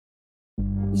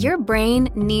Your brain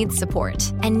needs support,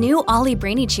 and new Ollie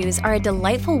Brainy Chews are a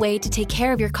delightful way to take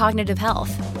care of your cognitive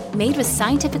health. Made with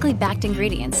scientifically backed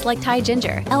ingredients like Thai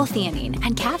ginger, L-theanine,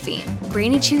 and caffeine,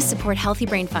 Brainy Chews support healthy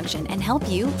brain function and help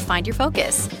you find your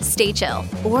focus, stay chill,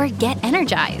 or get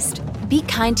energized. Be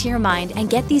kind to your mind and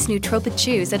get these nootropic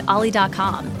chews at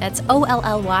ollie.com. That's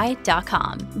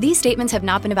OLLY.com. These statements have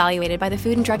not been evaluated by the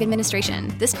Food and Drug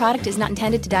Administration. This product is not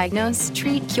intended to diagnose,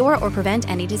 treat, cure, or prevent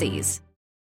any disease.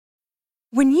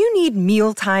 When you need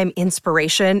mealtime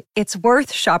inspiration, it's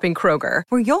worth shopping Kroger,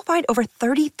 where you'll find over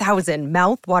 30,000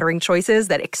 mouth-watering choices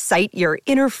that excite your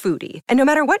inner foodie. And no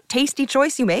matter what tasty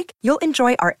choice you make, you'll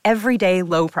enjoy our everyday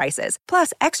low prices,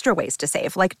 plus extra ways to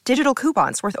save, like digital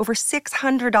coupons worth over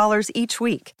 $600 each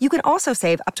week. You can also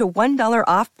save up to $1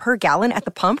 off per gallon at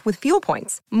the pump with fuel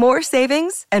points. More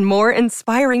savings and more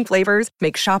inspiring flavors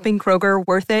make shopping Kroger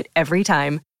worth it every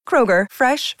time. Kroger,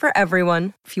 fresh for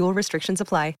everyone. Fuel restrictions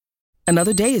apply.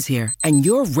 Another day is here, and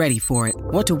you're ready for it.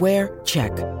 What to wear?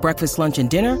 Check. Breakfast, lunch, and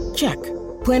dinner? Check.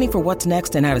 Planning for what's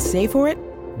next and how to save for it?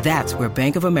 That's where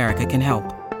Bank of America can help.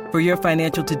 For your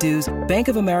financial to-dos, Bank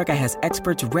of America has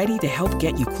experts ready to help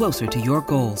get you closer to your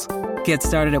goals. Get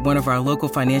started at one of our local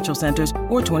financial centers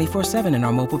or 24/7 in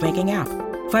our mobile banking app.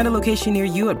 Find a location near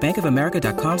you at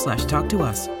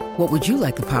bankofamerica.com/talktous. What would you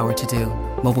like the power to do?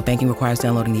 Mobile banking requires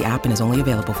downloading the app and is only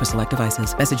available for select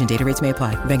devices. Message and data rates may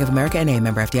apply. Bank of America N.A.,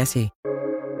 member FDIC.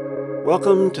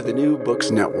 Welcome to the New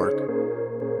Books Network.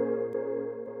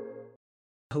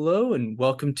 Hello and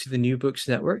welcome to the New Books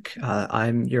Network.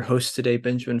 I'm your host today,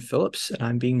 Benjamin Phillips, and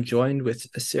I'm being joined with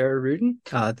Sarah Ruden,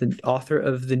 the author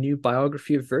of the new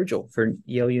biography of Vergil for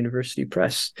Yale University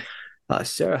Press.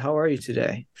 Sarah, how are you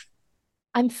today?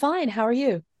 I'm fine. How are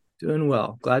you? Doing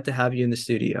well. Glad to have you in the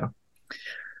studio.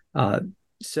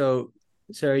 So,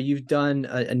 Sarah, you've done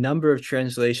a number of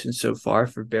translations so far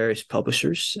for various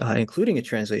publishers, including a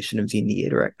translation of the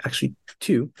Aeneid, or actually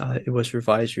two. It was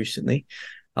revised recently,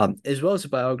 as well as a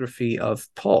biography of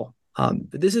Paul.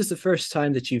 But this is the first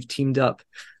time that you've teamed up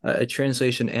a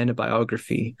translation and a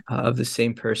biography of the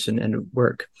same person and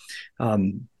work.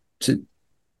 So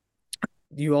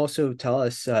you also tell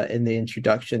us in the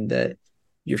introduction that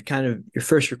your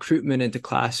first recruitment into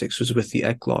classics was with the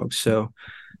Eclogues. So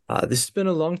this has been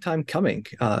a long time coming,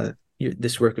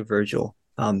 this work of Vergil.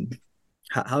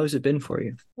 How has it been for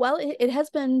you? Well, it has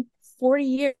been 40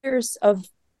 years of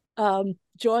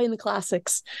joy in the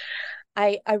classics.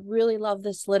 I really love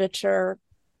this literature.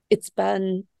 It's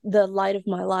been the light of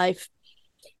my life.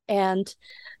 And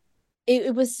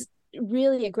it was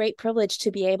really a great privilege to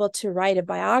be able to write a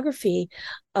biography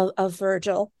of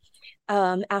Vergil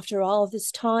after all of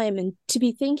this time, and to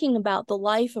be thinking about the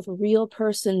life of a real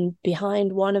person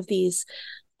behind one of these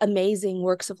amazing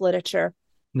works of literature.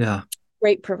 Yeah.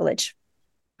 Great privilege.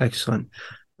 Excellent.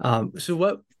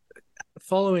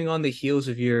 Following on the heels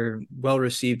of your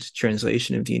well-received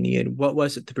translation of the Aeneid, what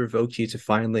was it that provoked you to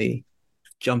finally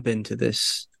jump into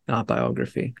this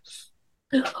biography?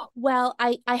 Well,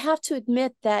 I have to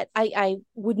admit that I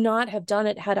would not have done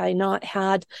it had I not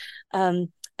had an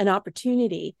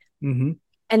opportunity. Mm-hmm.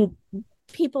 And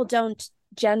people don't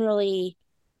generally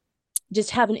just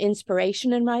have an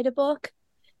inspiration and write a book.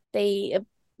 They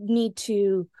need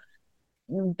to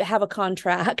have a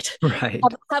contract, right?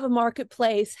 Have a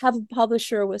marketplace, have a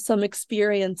publisher with some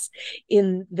experience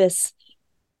in this,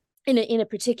 in a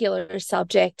particular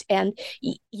subject. And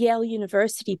Yale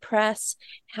University Press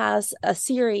has a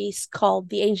series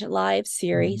called the Ancient Lives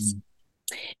series.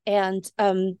 Mm-hmm.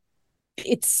 And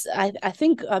it's, I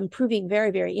think, proving very,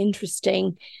 very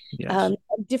interesting. Yes.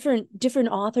 Different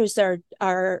authors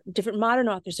different modern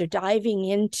authors are diving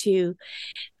into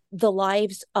the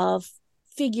lives of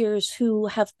figures who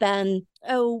have been,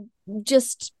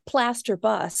 just plaster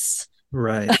busts.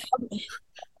 Right.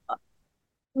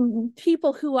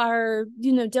 People who are,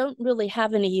 don't really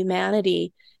have any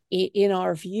humanity in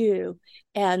our view.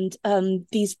 And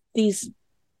these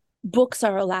books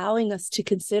are allowing us to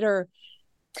consider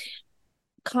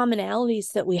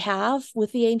commonalities that we have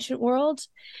with the ancient world,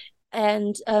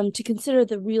 and to consider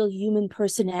the real human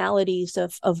personalities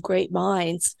of great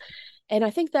minds. And I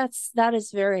think that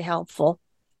is very helpful,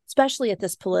 especially at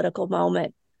this political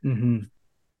moment. Mm-hmm.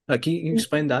 Can you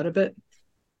explain that a bit?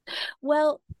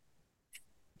 Well,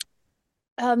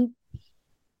 a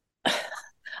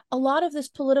lot of this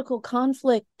political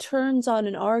conflict turns on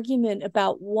an argument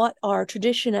about what our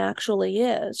tradition actually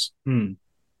is.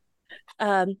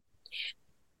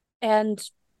 And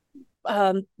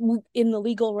in the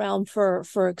legal realm,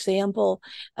 for example,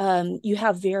 you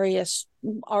have various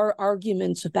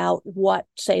arguments about what,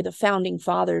 say, the founding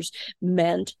fathers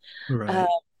meant. Right.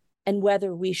 and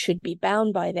whether we should be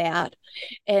bound by that.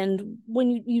 And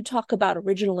when you talk about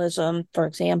originalism, for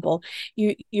example,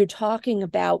 you're talking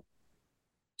about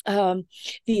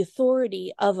the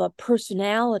authority of a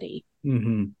personality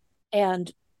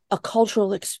and a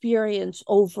cultural experience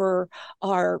over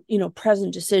our,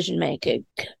 present decision making.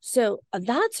 So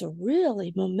that's a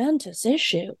really momentous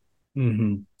issue.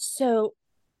 So,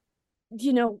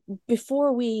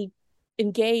 before we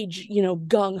engage,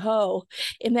 gung ho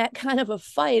in that kind of a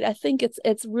fight, I think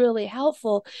it's really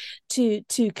helpful to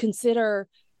consider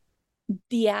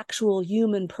the actual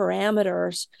human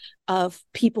parameters of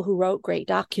people who wrote great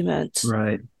documents.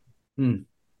 Right.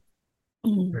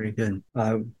 Very good.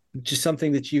 Just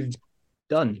something that you've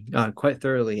done quite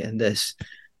thoroughly in this.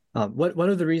 One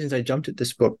of the reasons I jumped at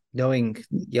this book, knowing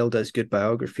Yale does good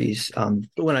biographies,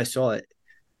 but when I saw it,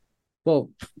 well,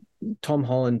 Tom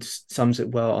Holland sums it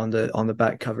well on the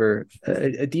back cover.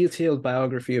 A detailed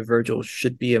biography of Vergil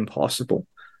should be impossible,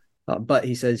 but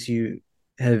he says you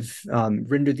have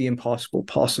rendered the impossible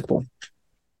possible.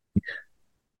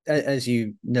 As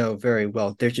you know very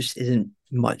well, there just isn't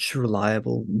much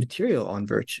reliable material on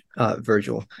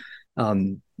Vergil,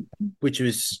 which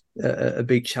was a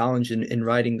big challenge in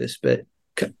writing this. But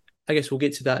I guess we'll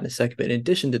get to that in a second. But in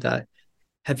addition to that,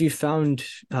 have you found,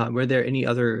 were there any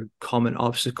other common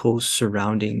obstacles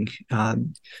surrounding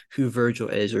who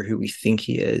Vergil is or who we think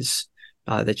he is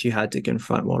that you had to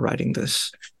confront while writing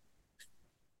this?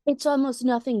 It's almost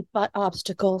nothing but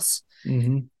obstacles.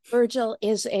 Vergil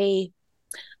is a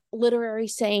literary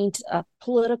saint, a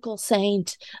political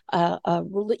saint,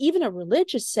 even a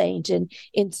religious saint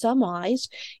in some eyes.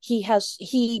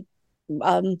 He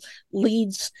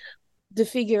leads the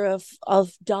figure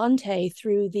of Dante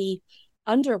through the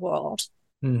underworld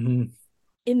in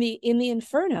the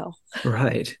Inferno.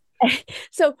 Right.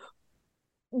 So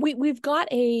we've got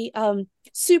a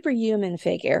superhuman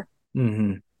figure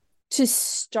to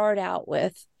start out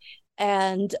with,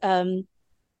 and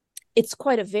it's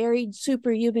quite a varied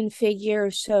superhuman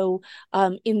figure. So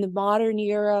in the modern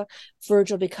era,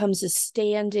 Vergil becomes a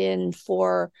stand-in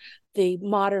for the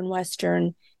modern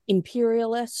Western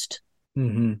imperialist.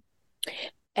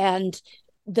 And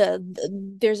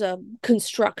there's a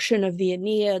construction of the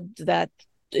Aeneid that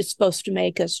is supposed to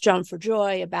make us jump for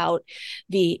joy about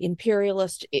the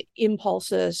imperialist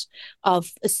impulses of,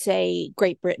 say,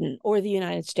 Great Britain or the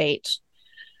United States,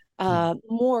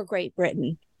 more Great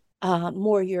Britain,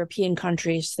 more European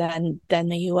countries than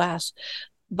the US.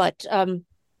 But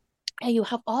you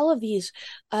have all of these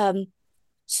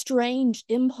strange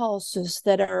impulses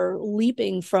that are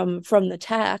leaping from the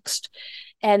text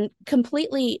and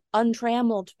completely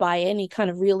untrammeled by any kind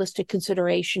of realistic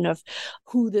consideration of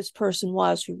who this person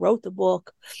was who wrote the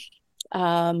book.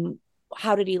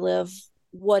 How did he live?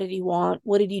 What did he want?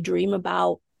 What did he dream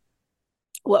about?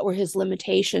 What were his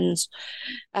limitations?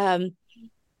 So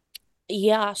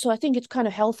I think it's kind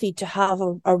of healthy to have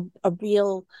a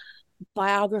real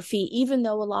biography, even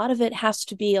though a lot of it has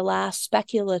to be, alas,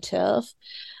 speculative.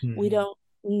 We don't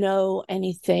know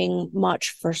anything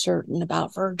much for certain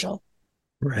about Vergil.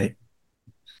 Right.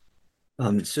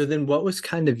 So then what was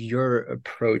kind of your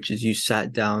approach as you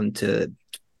sat down to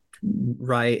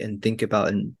write and think about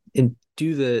and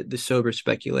do the sober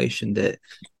speculation that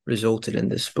resulted in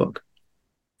this book?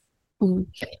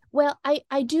 Well,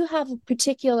 I do have a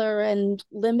particular and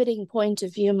limiting point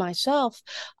of view myself.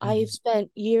 I've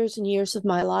spent years and years of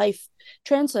my life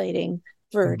translating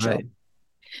Vergil. Right.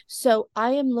 So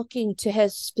I am looking to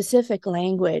his specific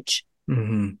language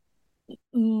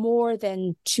more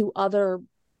than to other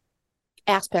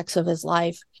aspects of his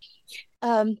life.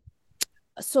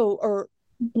 Or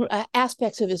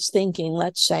aspects of his thinking,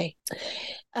 let's say.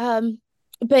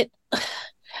 But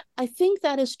I think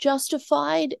that is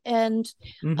justified. And,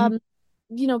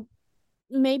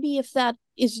 maybe if that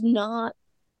is not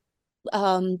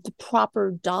the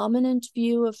proper dominant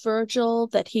view of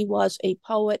Vergil, that he was a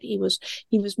poet, he was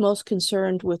most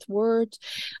concerned with words,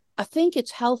 I think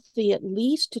it's healthy at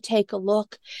least to take a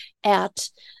look at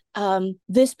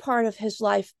this part of his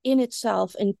life in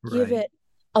itself and give it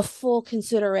a full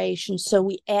consideration. So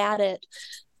we add it,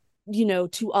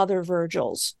 to other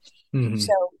Vergils.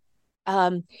 So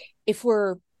if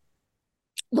we're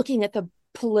looking at the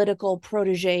political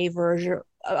protege version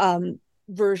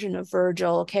of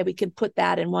Vergil, okay, we could put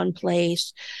that in one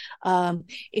place.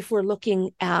 If we're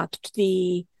looking at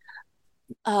the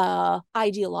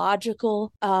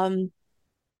ideological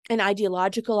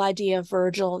idea of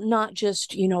Vergil, not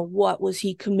just, what was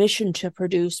he commissioned to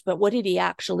produce, but what did he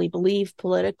actually believe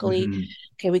politically?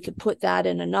 Okay, we could put that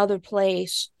in another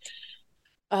place.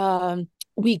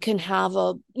 we can have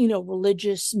a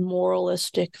religious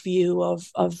moralistic view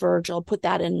of Vergil, put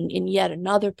that in yet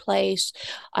another place.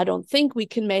 I don't think we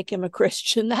can make him a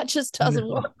Christian. That just doesn't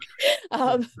work.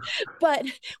 But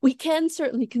we can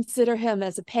certainly consider him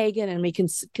as a pagan, and we can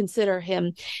consider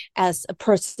him as a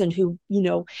person who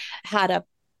had a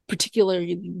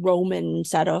particularly Roman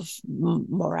set of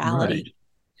morality.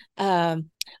 Right.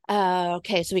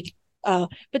 Okay, so we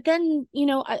but then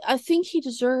I think he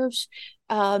deserves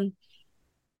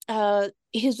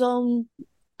his own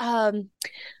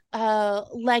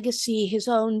legacy, his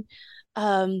own.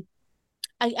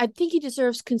 I think he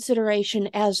deserves consideration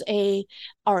as an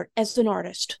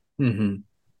artist,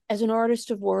 as an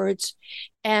artist of words,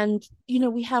 and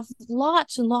we have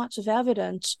lots and lots of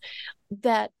evidence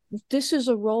that this is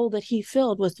a role that he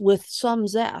filled with some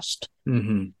zest.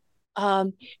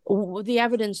 The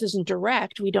evidence isn't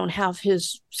direct. We don't have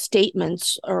his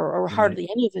statements or hardly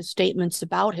any of his statements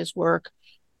about his work.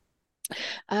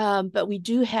 But we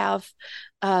do have,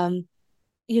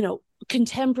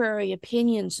 contemporary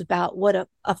opinions about what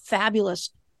a fabulous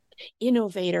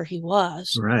innovator he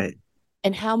was. Right.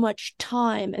 And how much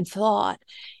time and thought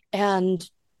and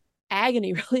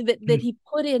agony really that he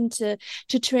put into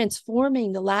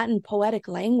transforming the Latin poetic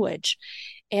language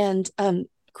and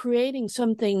creating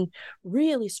something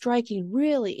really striking,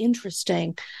 really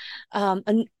interesting,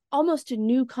 and almost a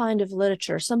new kind of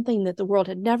literature, something that the world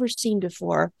had never seen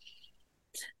before.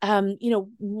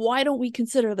 Why don't we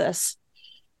consider this?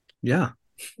 Yeah.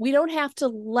 We don't have to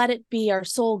let it be our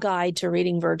sole guide to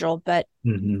reading Vergil, but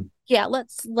yeah,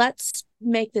 let's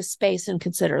make this space and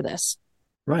consider this.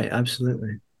 Right.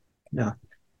 Absolutely. Yeah.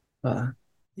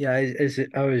 As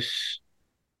I was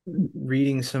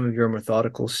reading some of your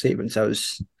methodical statements, I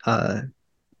was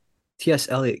T.S.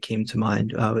 Eliot came to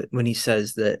mind when he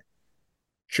says that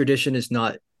tradition is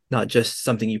not just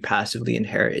something you passively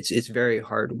inherit. It's very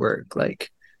hard work.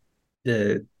 Like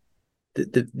the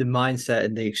mindset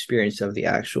and the experience of the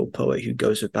actual poet who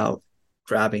goes about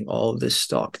grabbing all of this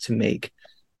stock to make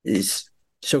is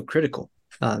so critical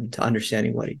to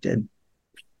understanding what he did.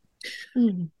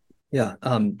 Yeah.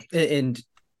 And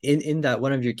in that,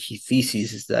 one of your key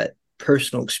theses is that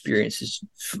personal experience is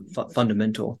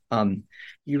fundamental.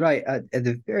 You write at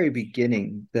the very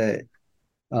beginning that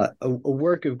a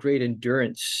work of great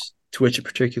endurance to which a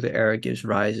particular era gives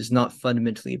rise is not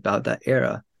fundamentally about that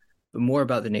era, but more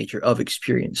about the nature of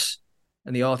experience.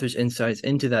 And the author's insights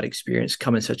into that experience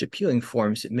come in such appealing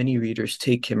forms that many readers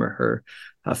take him or her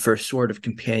for a sort of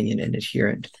companion and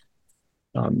adherent.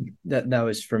 That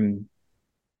was from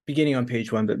beginning on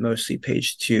page 1, but mostly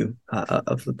page 2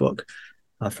 of the book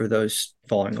for those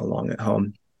following along at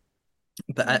home.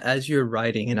 But as you're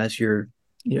writing and as you're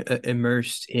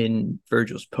immersed in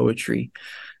Vergil's poetry,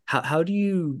 how do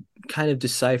you kind of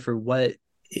decipher what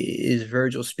is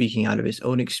Vergil speaking out of his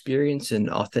own experience and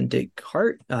authentic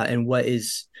heart, and what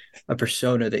is a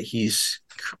persona that he's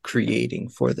creating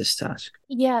for this task?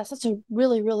 Yes, that's a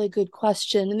really, really good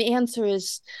question. And the answer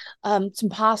is it's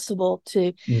impossible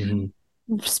to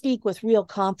speak with real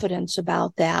confidence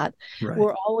about that. Right.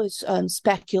 We're always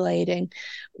speculating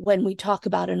when we talk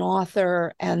about an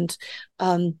author and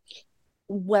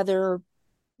whether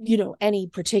any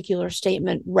particular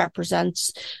statement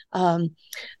represents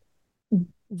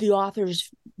the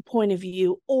author's point of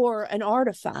view or an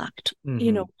artifact.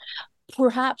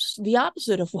 Perhaps the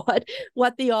opposite of what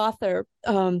the author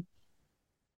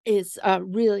is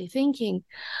really thinking.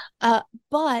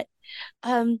 But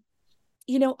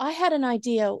I had an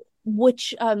idea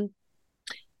which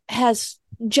has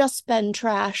just been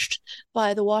trashed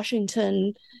by the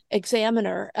Washington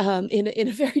Examiner in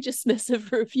a very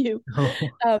dismissive review.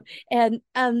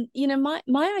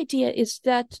 My idea is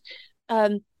that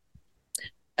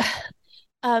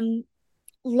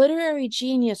literary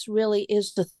genius really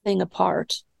is the thing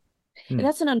apart. And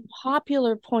that's an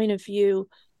unpopular point of view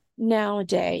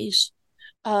nowadays.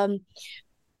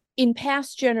 In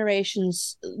past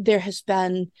generations, there has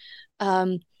been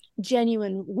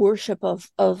genuine worship of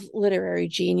literary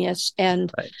genius,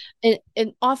 and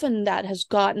often that has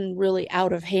gotten really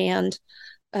out of hand.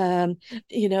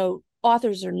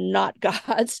 Authors are not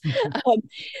gods.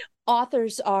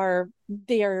 Authors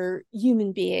they're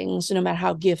human beings, no matter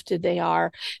how gifted they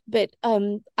are. But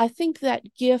I think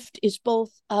that gift is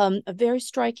both a very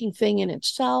striking thing in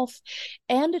itself,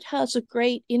 and it has a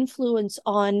great influence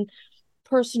on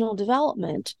personal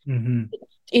development.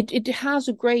 It has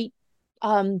a great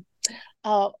it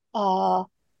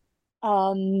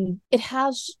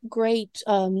has great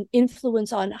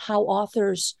influence on how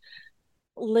authors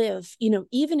live,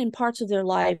 even in parts of their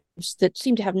lives that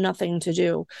seem to have nothing to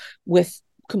do with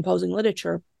composing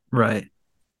literature. Right.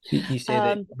 You say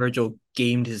that Virgil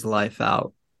gamed his life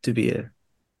out to be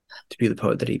the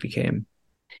poet that he became.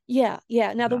 Yeah.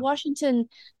 Now, the Washington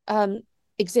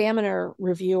Examiner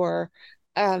reviewer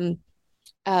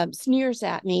sneers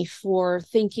at me for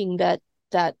thinking that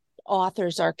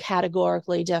authors are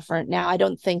categorically different. Now, I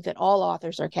don't think that all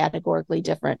authors are categorically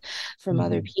different from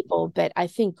other people, but I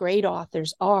think great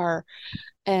authors are.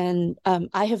 And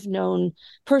I have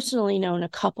personally known a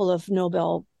couple of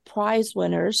Nobel Prize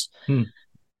winners,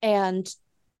 and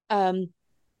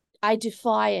I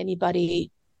defy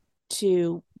anybody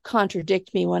to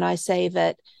contradict me when I say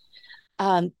that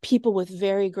people with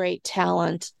very great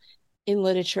talent in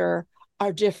literature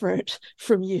are different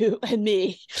from you and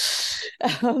me.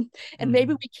 And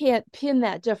maybe we can't pin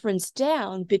that difference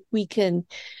down, but we can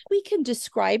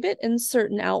describe it in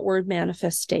certain outward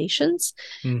manifestations.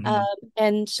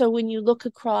 And so when you look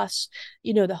across,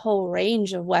 the whole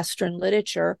range of Western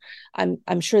literature,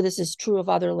 I'm sure this is true of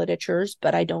other literatures,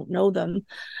 but I don't know them,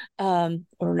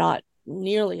 or not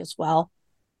nearly as well.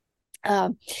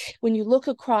 When you look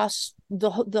across the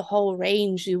whole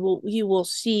range, you will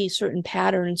see certain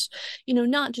patterns,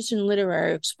 not just in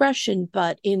literary expression,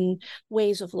 but in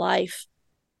ways of life.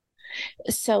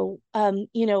 So, when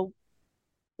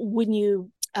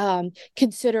you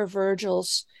consider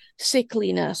Vergil's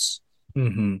sickliness,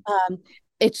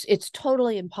 it's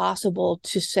totally impossible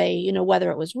to say, whether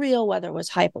it was real, whether it was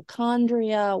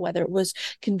hypochondria, whether it was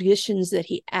conditions that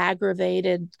he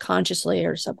aggravated consciously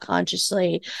or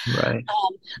subconsciously. Right.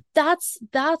 That's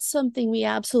something we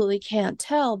absolutely can't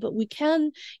tell, but we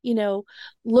can,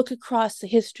 look across the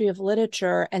history of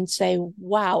literature and say,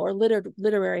 wow, or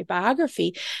literary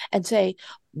biography and say,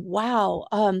 wow,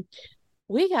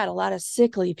 we got a lot of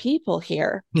sickly people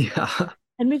here. Yeah.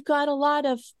 And we've got a lot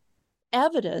of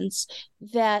evidence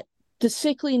that the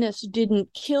sickliness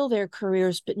didn't kill their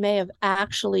careers, but may have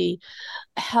actually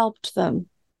helped them.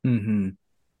 And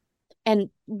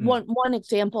one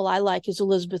example I like is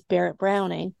Elizabeth Barrett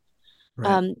Browning.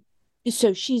 Right.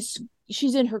 So she's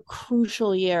in her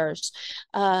crucial years.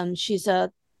 She's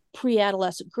a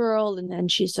pre-adolescent girl, and then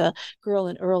she's a girl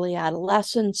in early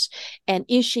adolescence. And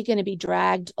is she going to be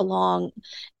dragged along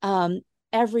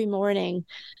every morning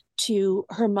to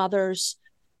her mother's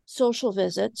social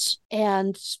visits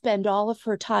and spend all of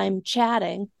her time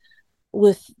chatting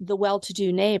with the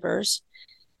well-to-do neighbors,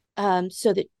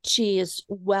 so that she is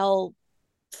well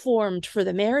formed for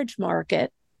the marriage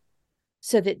market,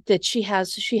 so that she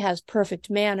has perfect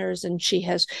manners, and she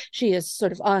is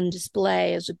sort of on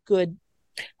display as a good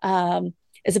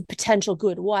as a potential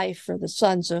good wife for the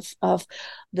sons of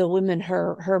the women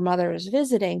her mother is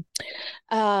visiting,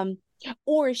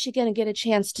 or is she going to get a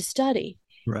chance to study?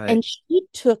 Right. And she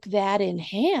took that in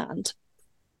hand.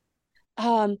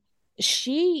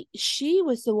 She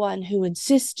was the one who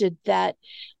insisted that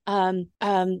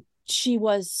she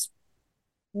was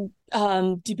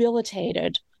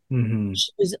debilitated.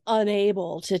 She was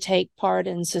unable to take part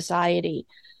in society,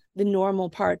 the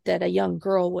normal part that a young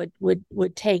girl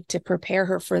would take to prepare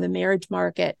her for the marriage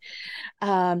market.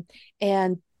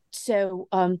 And so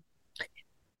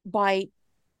by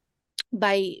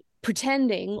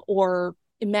pretending or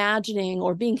imagining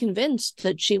or being convinced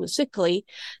that she was sickly,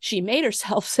 she made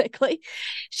herself sickly.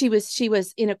 She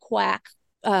was in a quack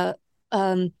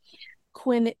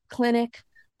clinic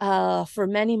for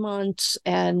many months,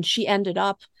 and she ended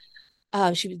up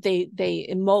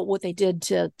what they did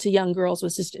to young girls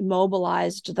was just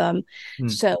immobilized them.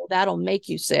 So that'll make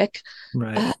you sick.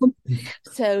 Right.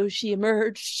 So she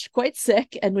emerged quite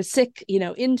sick and was sick,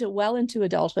 into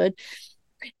adulthood.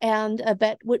 And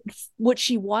but what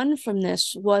she won from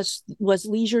this was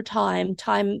leisure time,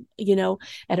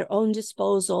 at her own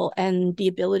disposal, and the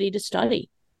ability to study.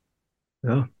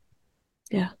 Oh.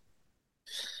 Yeah.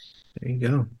 There you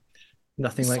go.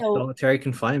 Nothing like solitary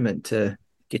confinement to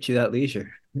get you that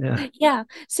leisure. Yeah. Yeah.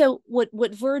 So what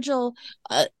Vergil,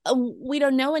 we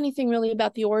don't know anything really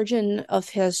about the origin of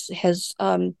his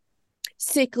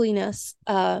sickliness,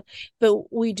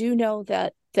 but we do know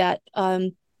that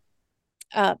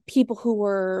people who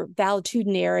were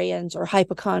valetudinarians or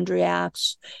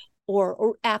hypochondriacs,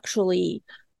 or actually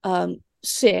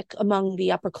sick among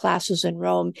the upper classes in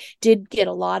Rome, did get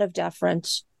a lot of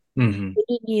deference. They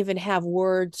didn't even have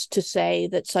words to say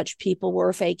that such people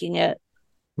were faking it.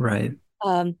 Right.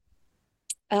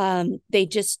 They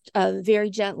just very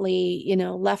gently,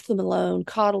 left them alone,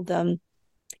 coddled them,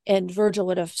 and Vergil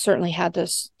would have certainly had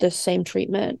this same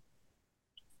treatment.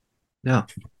 Yeah.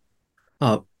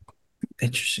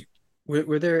 Interesting.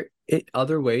 Were there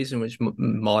other ways in which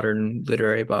modern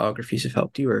literary biographies have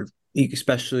helped you, or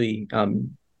especially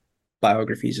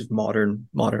biographies of modern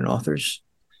authors?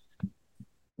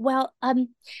 Well,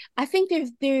 I think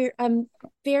they're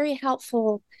very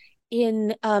helpful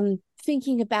in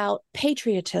thinking about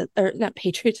patriotism, or not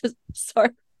patriotism,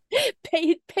 sorry,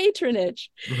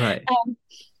 patronage. Right.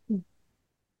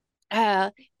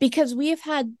 Um, because we have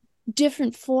had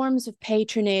different forms of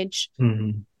patronage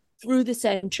Mm-hmm. through the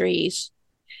centuries,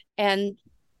 and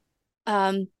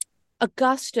um,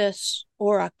 Augustus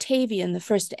or Octavian, the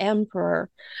first emperor,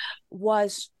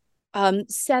 was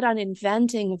set on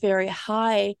inventing a very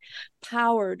high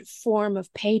powered form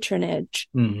of patronage.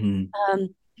 Mm-hmm.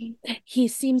 Um, he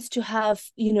seems to have,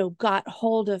 got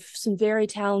hold of some very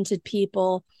talented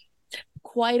people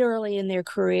quite early in their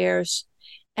careers,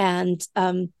 and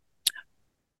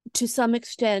to some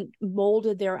extent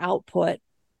molded their output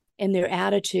and their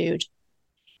attitude,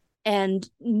 and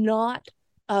not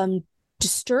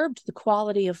disturbed the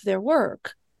quality of their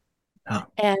work. Oh.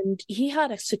 And he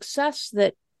had a success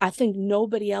that I think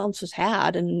nobody else has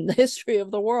had in the history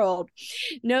of the world.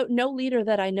 No leader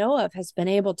that I know of has been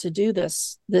able to do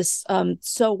this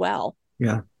so well.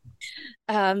 Yeah.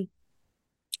 Um,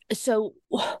 so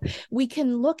we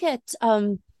can look at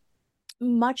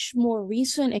much more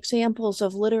recent examples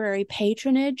of literary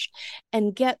patronage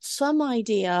and get some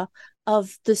idea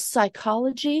of the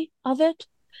psychology of it.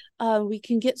 We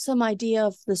can get some idea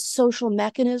of the social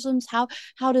mechanisms. How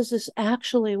does this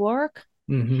actually work?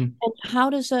 Mm-hmm. And how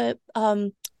does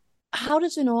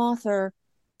an author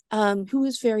who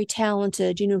is very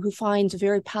talented, who finds a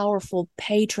very powerful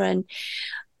patron,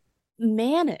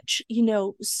 manage,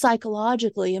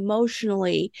 psychologically,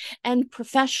 emotionally, and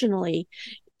professionally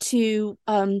to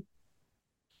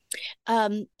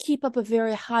keep up a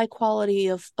very high quality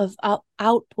of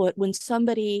output when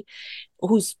somebody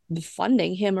who's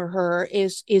funding him or her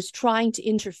is trying to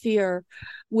interfere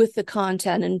with the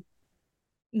content and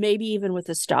maybe even with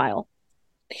the style.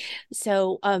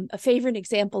 So a favorite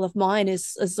example of mine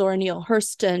is Zora Neale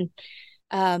Hurston,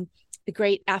 the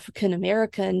great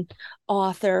African-American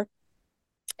author.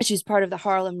 She's part of the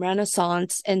Harlem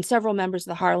Renaissance, and several members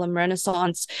of the Harlem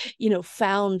Renaissance,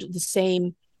 found the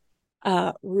same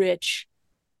rich,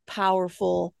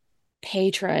 powerful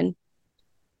patron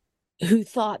who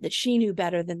thought that she knew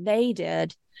better than they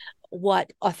did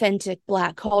what authentic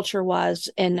Black culture was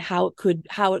and how it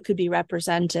could be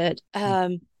represented.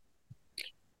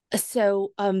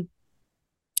 So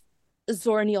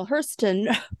Zora Neale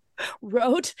Hurston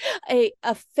wrote a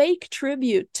fake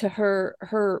tribute to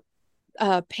her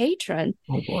patron.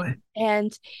 Oh boy.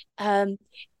 And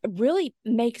really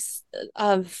makes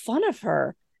fun of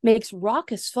her, makes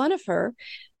raucous fun of her,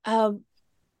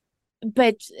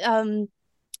 but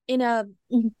in a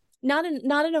not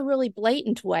in a really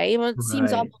blatant way. Well, it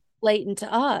seems almost blatant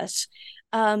to us.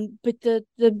 But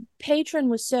the patron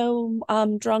was so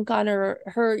drunk on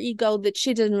her ego that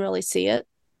she didn't really see it.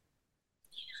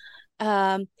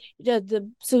 So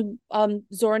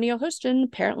Zora Neale Hurston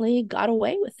apparently got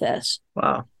away with this.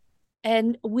 Wow.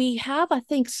 And we have, I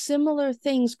think, similar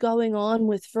things going on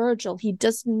with Vergil. He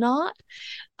does not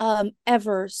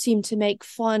ever seem to make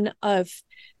fun of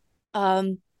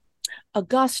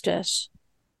Augustus,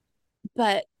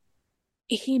 but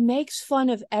he makes fun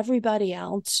of everybody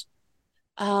else.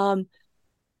 His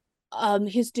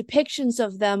depictions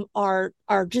of them are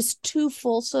just too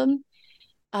fulsome.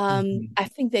 I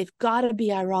think they've got to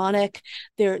be ironic.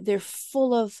 They're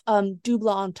full of double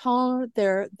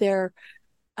entendre. They're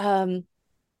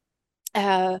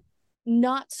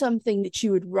not something that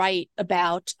you would write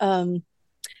about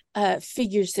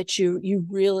figures that you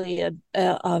really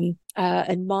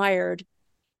admired.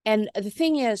 And the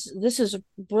thing is, this is a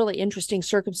really interesting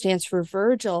circumstance for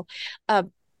Vergil.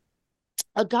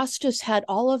 Augustus had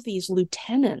all of these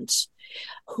lieutenants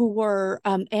who were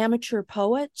amateur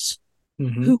poets,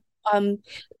 who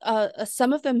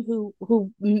some of them who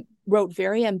wrote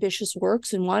very ambitious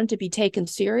works and wanted to be taken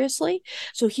seriously.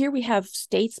 So here we have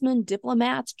statesmen,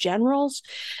 diplomats, generals,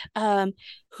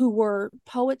 who were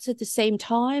poets at the same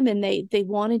time, and they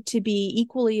wanted to be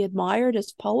equally admired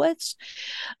as poets,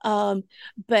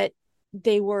 but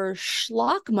they were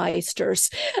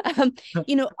schlockmeisters.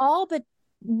 All but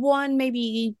one,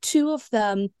 maybe two of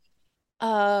them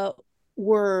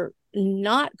were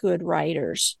not good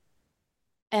writers.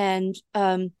 And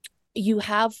you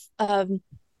have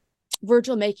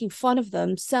Vergil making fun of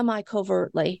them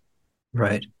semi-covertly.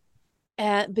 Right.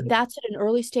 But that's at an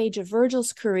early stage of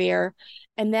Vergil's career.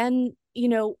 And then,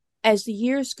 as the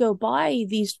years go by,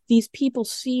 these people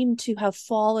seem to have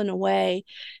fallen away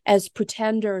as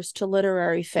pretenders to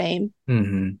literary fame.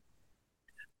 Mm-hmm.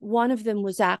 One of them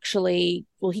was actually,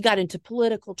 he got into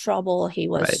political trouble. He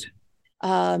was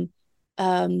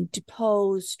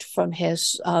deposed from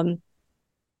his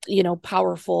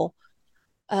powerful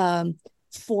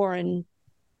foreign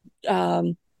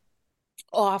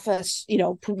office,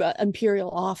 imperial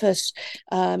office.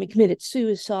 He committed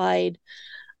suicide.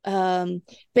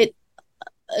 But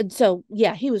so,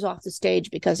 yeah, he was off the stage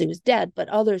because he was dead, but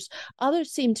others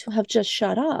seem to have just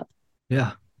shut up.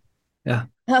 Yeah. Yeah.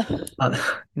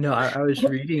 No, I was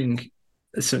reading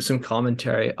some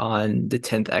commentary on the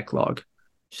 10th Eclogue.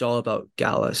 It's all about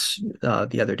Gallus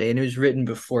the other day, and it was written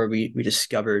before we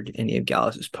discovered any of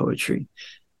Gallus's poetry.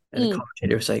 And the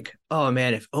commentator was like, "Oh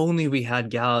man, if only we had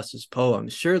Gallus's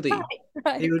poems, surely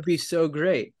Right. it would be so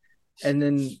great." And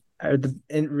then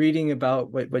and reading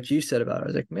about what you said about it, I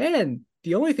was like, "Man,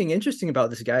 the only thing interesting about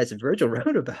this guy is that Virgil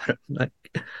wrote about him." Like,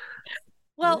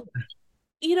 Well,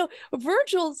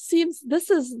 Vergil seems, this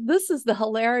is the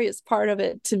hilarious part of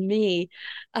it to me.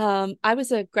 I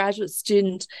was a graduate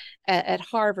student at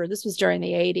Harvard. This was during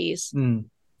the 80s.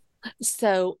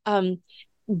 So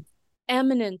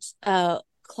eminent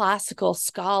classical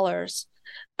scholars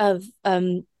of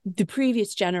the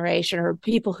previous generation, or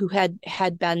people who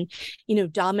had been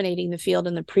dominating the field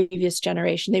in the previous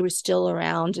generation, they were still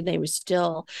around and they were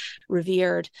still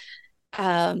revered.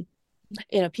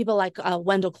 People like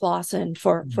Wendell Clawson,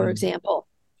 for example,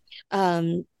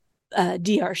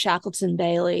 D.R. Shackleton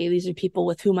Bailey. These are people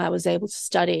with whom I was able to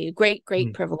study. Great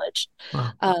privilege.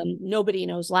 Wow. Nobody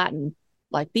knows Latin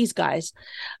like these guys.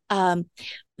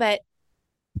 But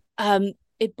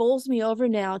it bowls me over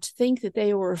now to think that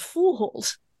they were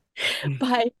fooled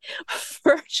by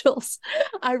Virgil's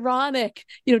ironic,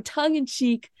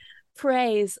 tongue-in-cheek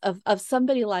praise of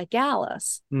somebody like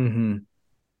Gallus.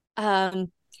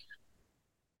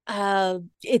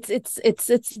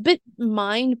 It's a bit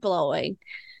mind-blowing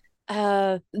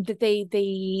that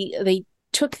they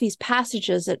took these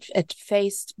passages at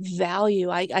face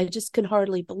value. I just can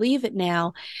hardly believe it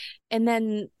now. And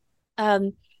then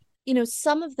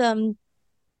some of them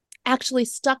actually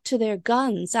stuck to their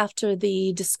guns after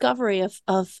the discovery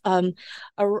of a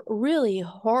really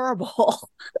horrible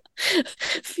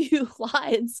few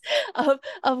lines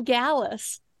of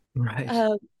Gallus.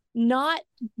 Right. Not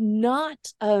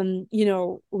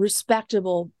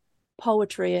respectable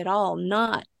poetry at all,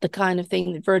 not the kind of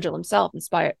thing that Virgil himself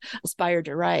aspired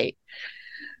to write.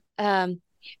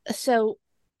 So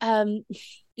that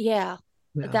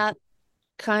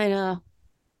kind of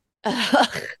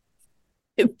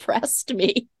impressed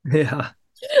me. Yeah.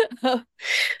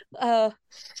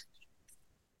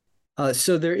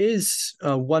 So there is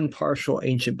one partial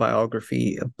ancient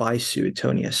biography by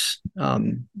Suetonius,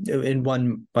 and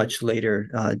one much later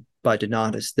by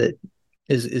Donatus that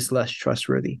is less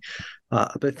trustworthy.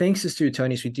 But thanks to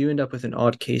Suetonius, we do end up with an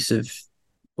odd case of,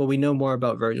 well, we know more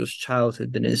about Virgil's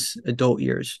childhood than his adult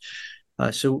years.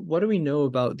 So what do we know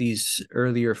about these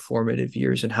earlier formative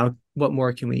years, and what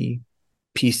more can we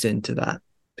piece into that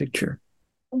picture?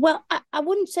 Well, I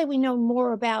wouldn't say we know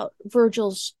more about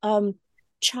Virgil's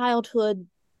childhood,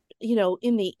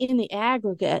 in the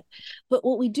aggregate, but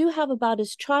what we do have about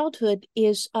his childhood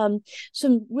is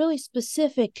some really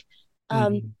specific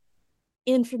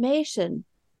information.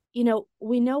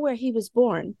 We know where he was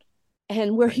born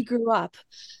and where he grew up,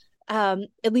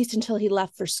 at least until he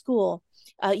left for school.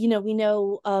 We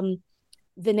know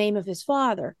the name of his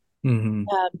father.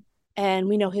 And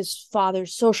we know his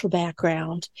father's social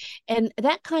background, and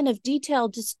that kind of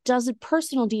detail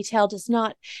personal detail does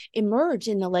not emerge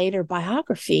in the later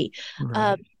biography.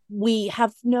 Right. We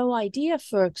have no idea,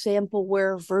 for example,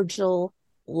 where Virgil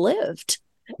lived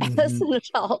as an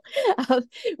adult.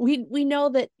 We know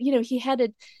that he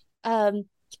headed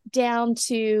down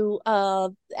to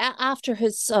after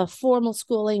his formal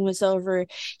schooling was over,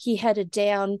 he headed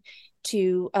down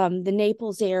to the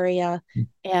Naples area,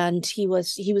 and he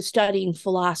was studying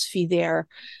philosophy there.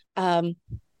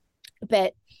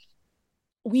 But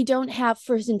we don't have,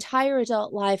 for his entire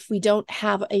adult life, we don't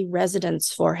have a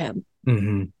residence for him.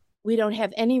 We don't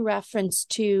have any reference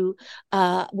to,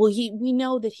 we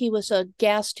know that he was a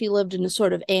guest. He lived in a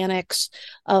sort of annex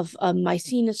of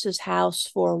Maecenas' house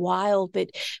for a while, but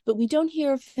we don't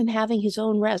hear of him having his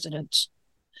own residence.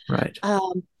 Right.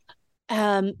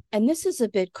 And this is a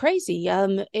bit crazy.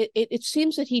 It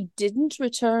seems that he didn't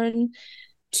return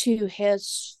to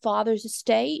his father's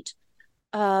estate,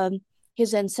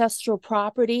 his ancestral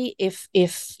property, if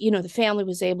the family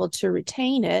was able to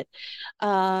retain it.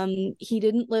 He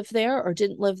didn't live there, or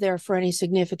didn't live there for any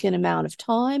significant amount of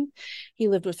time. He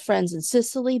lived with friends in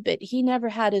Sicily, but he never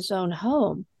had his own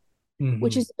home,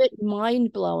 which is a bit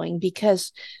mind-blowing,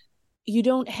 because you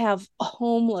don't have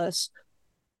homeless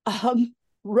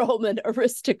Roman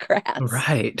aristocrats.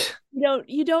 Right.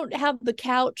 You don't have the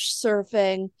couch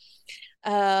surfing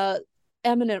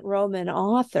eminent Roman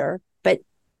author, but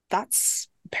that's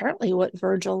apparently what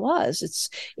Vergil was.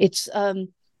 It's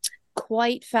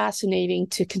quite fascinating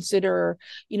to consider,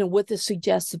 what this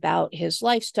suggests about his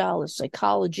lifestyle, his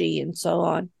psychology, and so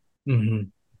on. Mm-hmm.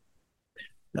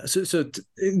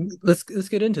 Let's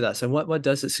get into that. So what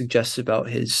does it suggest about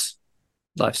his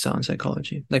lifestyle and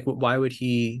psychology? Like, why would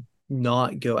he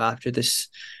not go after this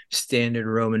standard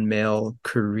Roman male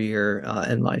career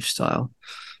and lifestyle?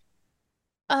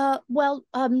 Well,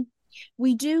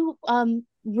 we do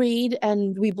read,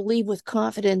 and we believe with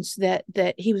confidence that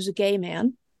he was a gay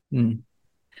man. Mm.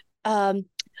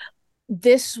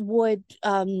 This would,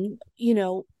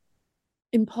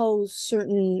 impose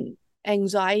certain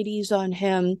anxieties on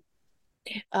him.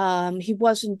 He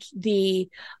wasn't the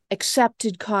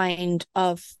accepted kind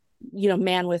of,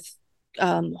 man with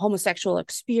homosexual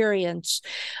experience,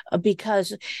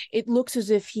 because it looks as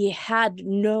if he had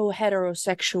no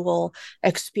heterosexual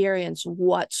experience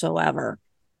whatsoever.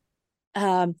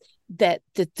 That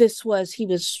he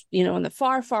was, in the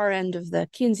far end of the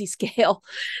Kinsey scale,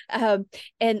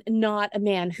 and not a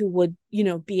man who would,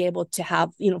 be able to have,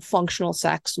 functional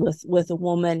sex with a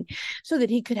woman, so that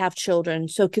he could have children,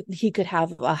 he could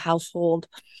have a household.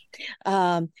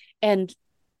 And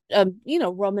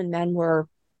Roman men were,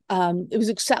 it was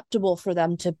acceptable for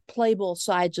them to play both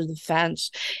sides of the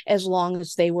fence, as long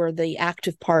as they were the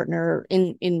active partner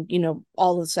in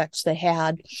all the sex they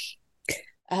had.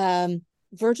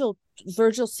 Vergil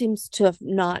seems to have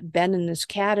not been in this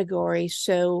category,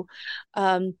 so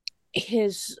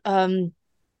his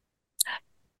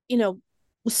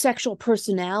sexual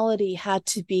personality had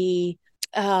to be,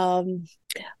 I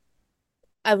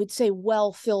would say,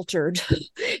 well filtered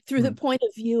through the point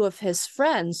of view of his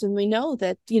friends. And we know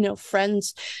that,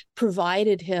 friends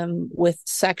provided him with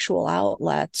sexual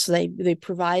outlets. They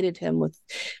provided him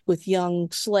with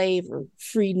young slave or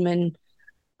freedman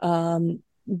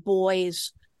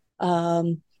boys.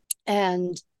 And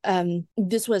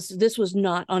this was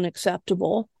not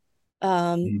unacceptable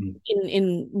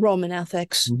in Roman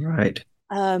ethics. Right.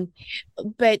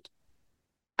 But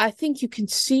I think you can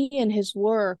see in his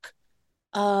work,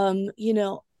 a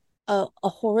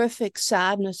horrific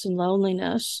sadness and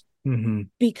loneliness, Mm-hmm.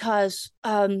 because,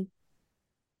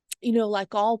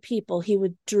 like all people, he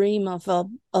would dream of a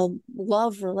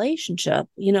love relationship,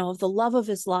 of the love of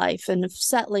his life, and of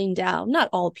settling down. Not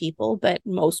all people, but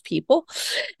most people.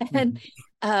 And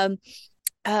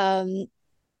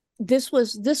this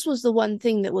was the one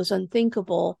thing that was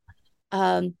unthinkable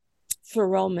for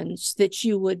Romans, that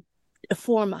you would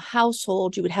form a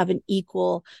household, you would have an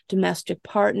equal domestic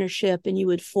partnership, and you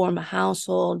would form a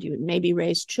household, you would maybe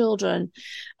raise children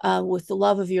with the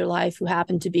love of your life who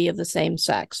happen to be of the same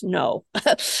sex. No,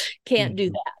 can't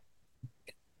do that.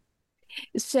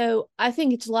 So I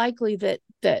think it's likely that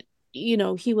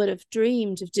he would have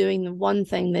dreamed of doing the one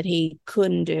thing that he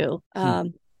couldn't do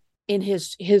in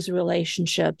his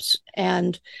relationships.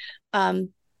 And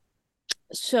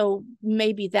so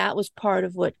maybe that was part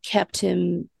of what kept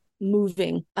him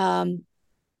moving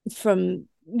from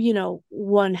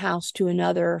one house to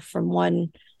another, from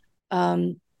one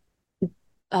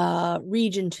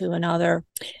region to another.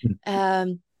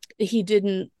 He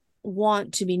didn't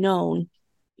want to be known,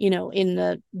 in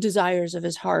the desires of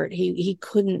his heart. He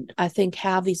couldn't, I think,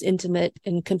 have these intimate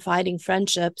and confiding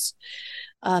friendships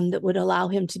that would allow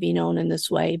him to be known in this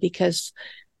way, because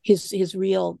his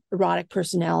real erotic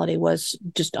personality was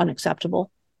just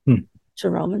unacceptable to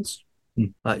Romans.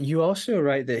 You also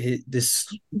write that this,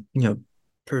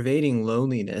 pervading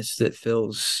loneliness that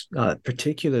fills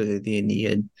particularly the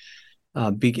Aeneid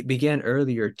began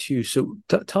earlier too. So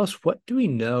tell us, what do we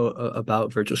know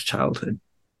about Virgil's childhood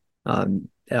out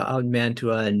in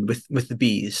Mantua and with the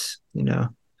bees?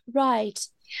 Right.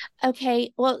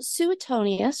 Okay. Well,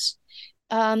 Suetonius,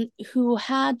 who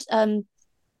had,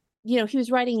 he was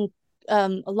writing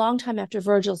a long time after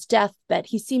Virgil's death, but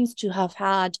he seems to have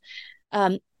had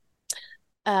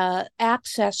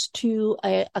access to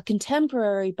a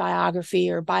contemporary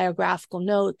biography or biographical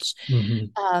notes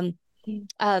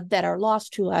that are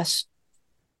lost to us.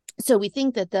 So we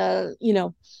think that the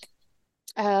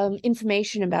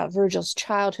information about Virgil's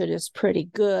childhood is pretty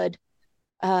good,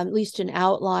 at least an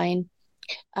outline.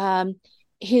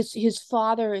 His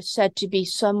father is said to be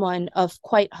someone of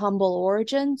quite humble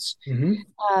origins,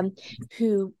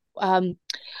 who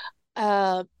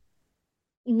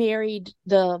married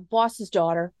the boss's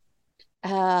daughter,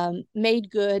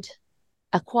 made good,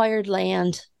 acquired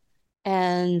land,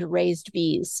 and raised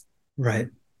bees. Right.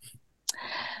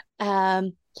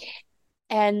 And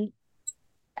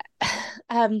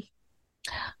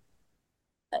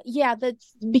yeah, that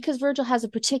because Virgil has a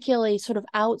particularly sort of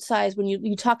outsized, when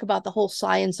you talk about the whole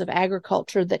science of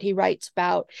agriculture that he writes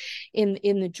about in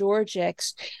the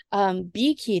Georgics,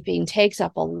 beekeeping takes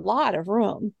up a lot of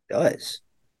room. It does.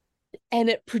 And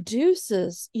it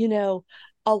produces,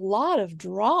 a lot of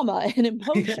drama and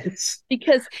emotion. Yes.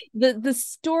 Because the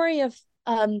story of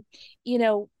how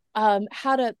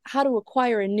to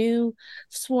acquire a new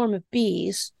swarm of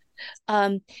bees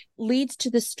leads to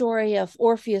the story of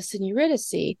Orpheus and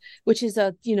Eurydice, which is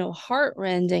a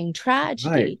heartrending Right.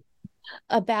 tragedy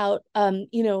about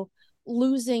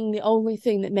losing the only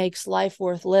thing that makes life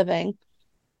worth living.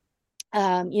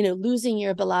 Losing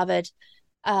your beloved,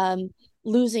 um,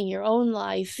 losing your own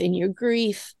life in your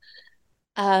grief,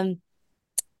 and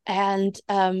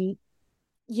even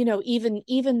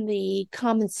the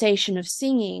compensation of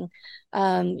singing.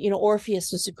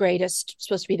 Orpheus was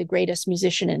supposed to be the greatest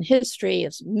musician in history,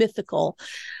 is mythical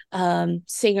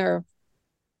singer.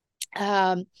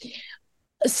 um,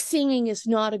 Singing is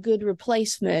not a good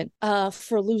replacement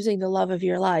for losing the love of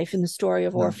your life in the story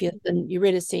of No. Orpheus and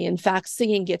Eurydice. In fact,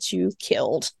 singing gets you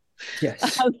killed.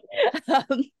 Yes. um,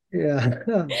 um, Yeah.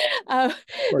 uh,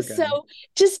 Poor so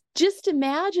guy. just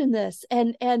imagine this,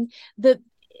 and the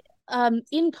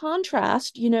in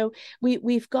contrast,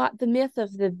 we've got the myth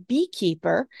of the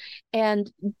beekeeper,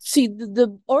 and see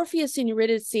the Orpheus and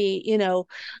Eurydice,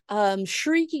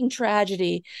 shrieking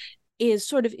tragedy is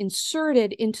sort of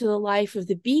inserted into the life of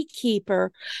the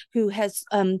beekeeper who has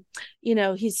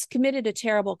he's committed a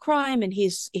terrible crime, and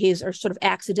he's or sort of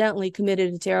accidentally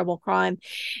committed a terrible crime,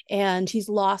 and he's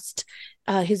lost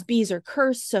his bees are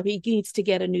cursed, so he needs to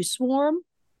get a new swarm.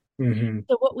 Hmm.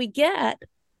 So what we get,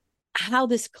 how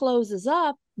this closes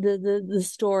up the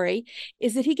story,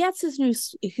 is that he gets his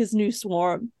new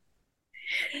swarm,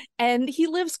 and he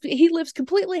lives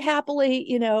completely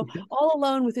happily, all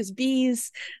alone with his bees,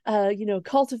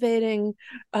 cultivating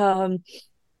um,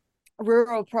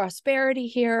 rural prosperity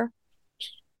here.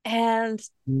 And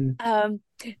so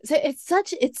it's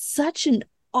such an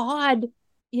odd,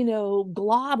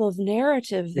 glob of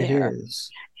narrative It there, is.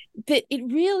 that it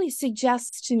really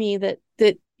suggests to me that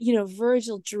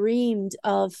Virgil dreamed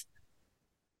of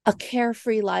a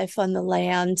carefree life on the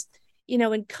land,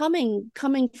 and coming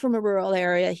from a rural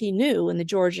area, he knew, and the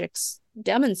Georgics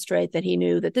demonstrate that he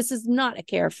knew, that this is not a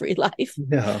carefree life.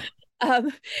 No.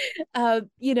 um, uh,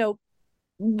 you know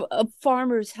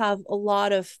Farmers have a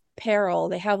lot of peril,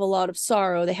 they have a lot of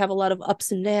sorrow, they have a lot of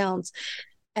ups and downs.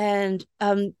 And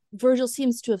Virgil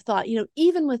seems to have thought,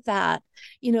 even with that,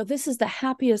 this is the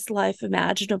happiest life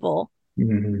imaginable.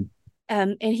 Hmm.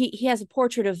 And he has a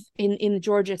portrait of, in the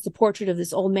Georgics, a portrait of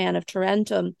this old man of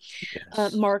Tarentum,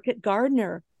 Yes. market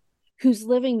gardener, who's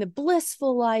living the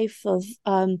blissful life of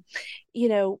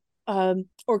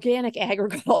organic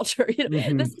agriculture.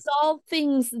 Hmm. This is all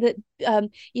things that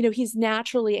he's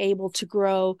naturally able to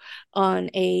grow on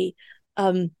a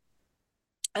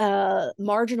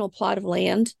marginal plot of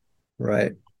land.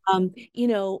 Right.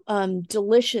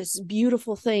 Delicious,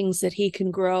 beautiful things that he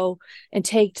can grow and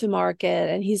take to market,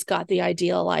 and he's got the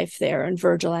ideal life there, and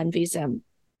Virgil envies him.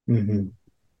 Hmm.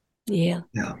 Yeah.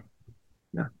 Yeah.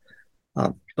 Yeah.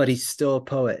 But he's still a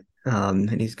poet, and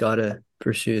he's got to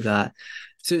pursue that.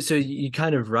 So you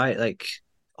kind of right. Like,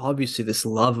 obviously, this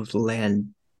love of the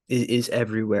land is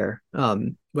everywhere.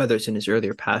 Whether it's in his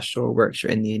earlier pastoral works or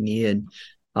in the Aeneid.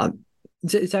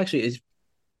 It's actually is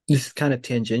this is kind of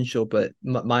tangential, but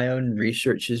my own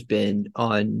research has been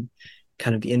on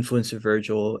kind of the influence of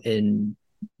Virgil in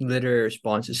literary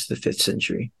responses to the fifth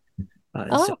century. And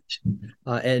Oh. such.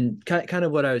 And kind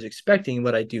of what I was expecting,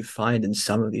 what I do find in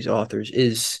some of these authors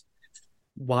is,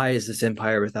 why is this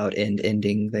empire without end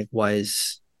ending? Like, why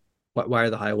are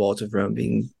the high walls of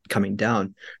Rome coming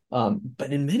down?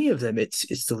 But in many of them,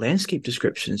 it's the landscape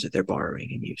descriptions that they're borrowing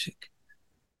and using.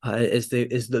 As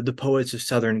the poets of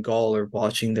southern Gaul are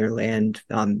watching their land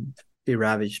be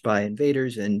ravaged by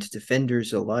invaders and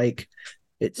defenders alike,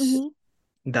 it's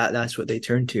Mm-hmm. that's what they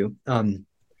turn to.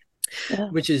 Yeah.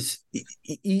 Which is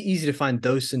easy to find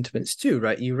those sentiments too,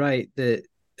 right? You write that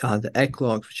the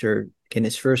eclogues, which are in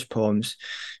his first poems,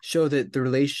 show that the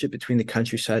relationship between the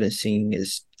countryside and singing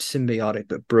is symbiotic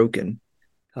but broken.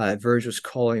 Virgil's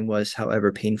calling was,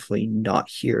 however, painfully not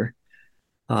here.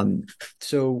 Um,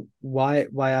 so why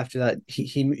after that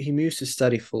he moves to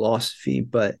study philosophy,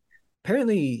 but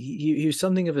apparently he was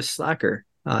something of a slacker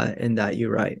in that, you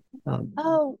write.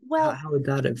 Oh, well, How would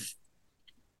that have?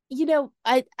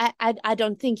 I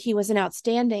don't think he was an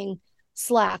outstanding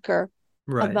slacker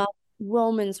Right. about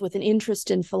Romans with an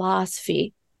interest in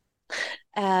philosophy.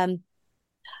 Um,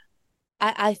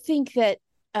 I think that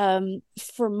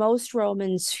for most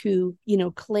Romans who,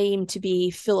 claim to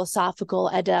be philosophical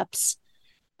adepts,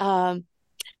 who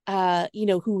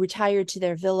retired to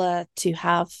their villa to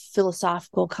have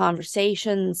philosophical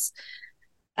conversations.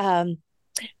 Um,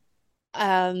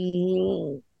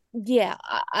 yeah,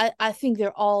 I think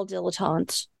they're all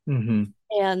dilettantes. Mm-hmm.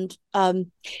 And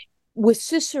with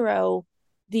Cicero,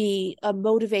 the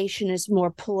motivation is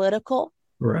more political.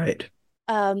 Right.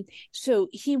 So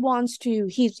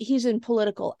he's in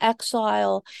political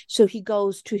exile. So he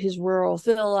goes to his rural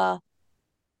villa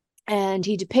and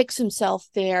he depicts himself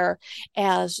there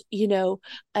as, a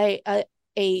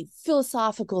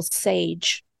philosophical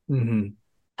sage. Mm-hmm.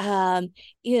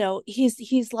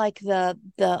 He's like the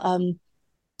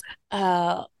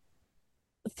uh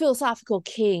philosophical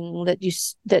king that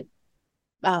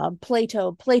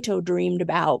Plato dreamed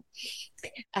about.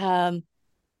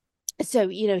 So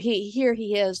he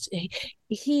is,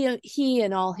 he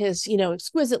and all his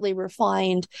exquisitely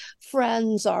refined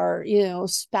friends are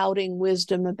spouting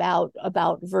wisdom about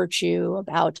virtue,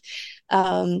 about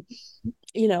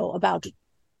about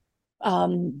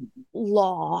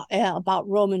law, about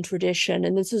Roman tradition,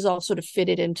 and this is all sort of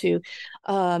fitted into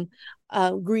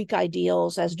Greek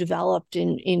ideals as developed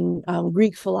in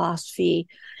Greek philosophy.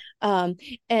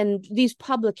 And these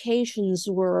publications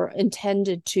were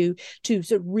intended to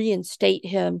sort of reinstate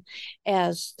him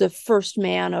as the first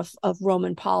man of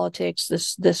Roman politics,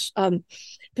 this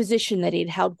position that he'd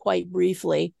held quite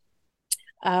briefly.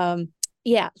 So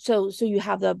you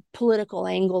have the political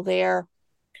angle there.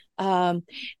 And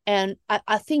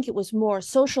I think it was more a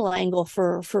social angle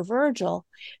for Vergil.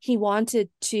 He wanted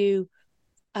to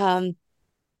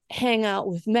hang out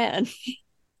with men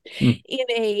in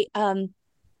a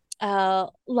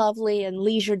lovely and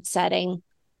leisured setting,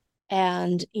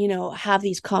 and have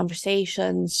these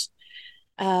conversations.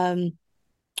 I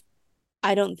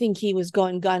don't think he was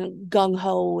going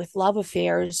gung-ho with love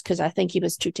affairs, because I think he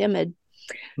was too timid.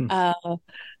 But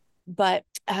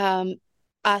I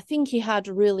think he had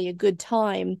really a good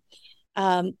time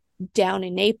down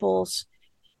in Naples,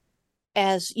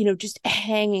 as just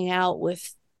hanging out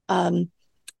with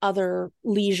other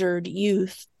leisured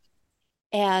youth.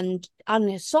 And on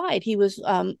his side, he was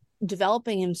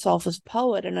developing himself as a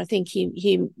poet, and I think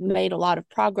he made a lot of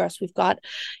progress. We've got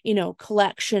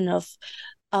collection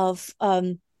of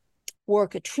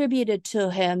work attributed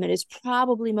to him. It is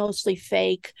probably mostly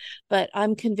fake, but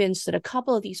I'm convinced that a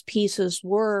couple of these pieces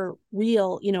were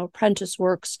real, apprentice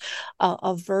works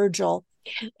of Vergil,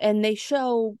 and they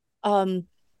show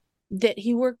that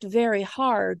he worked very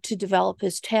hard to develop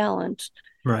his talent.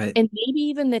 Right. And maybe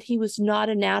even that he was not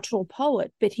a natural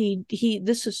poet, but he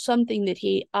this is something that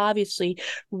he obviously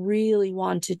really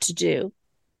wanted to do.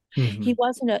 Mm-hmm. He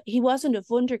wasn't a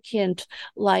wunderkind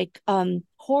like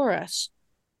Horace.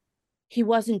 He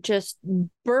wasn't just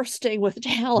bursting with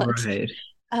talent. Right.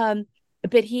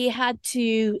 But he had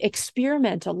to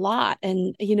experiment a lot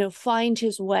and find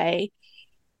his way,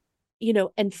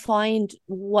 and find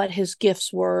what his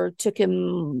gifts were. Took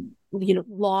him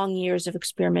long years of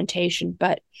experimentation,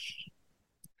 but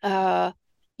he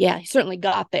certainly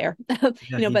got there.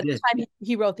 Yeah, By the time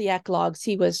he wrote the eclogues,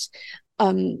 he was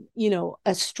a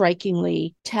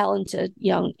strikingly talented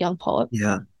young poet.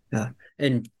 Yeah,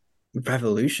 and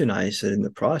revolutionized it in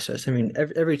the process. I mean,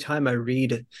 every time I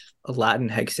read a Latin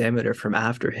hexameter from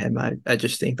after him, I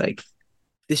just think, like,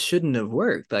 this shouldn't have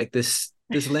worked. Like, this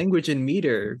language and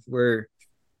meter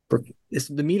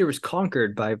the meter was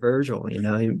conquered by Vergil. It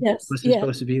wasn't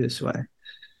supposed to be this way.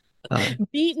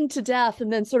 Beaten to death and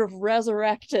then sort of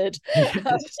resurrected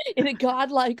in a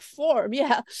godlike form.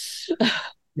 Yeah.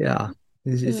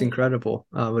 It's incredible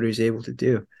what he was able to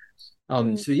do.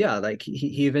 So yeah, like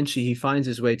he eventually finds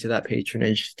his way to that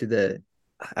patronage, to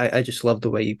I just love the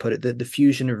way you put it, the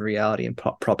fusion of reality and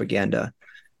propaganda.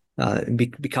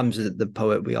 Becomes the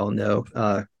poet we all know,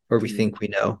 or we think we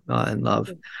know and love.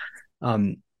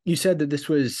 You said that this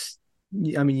was,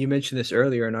 I mean, you mentioned this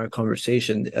earlier in our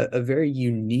conversation, a very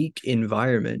unique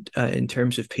environment in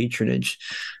terms of patronage.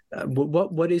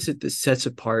 What is it that sets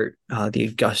apart the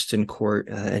Augustan court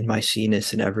and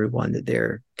Maecenas and everyone that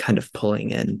they're kind of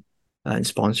pulling in and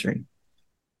sponsoring?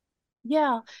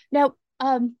 Yeah. Now,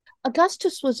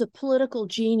 Augustus was a political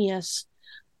genius,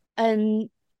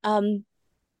 and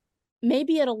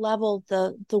maybe at a level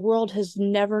the world has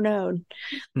never known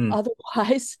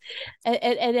otherwise at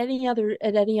any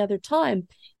other time.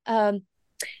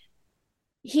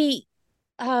 He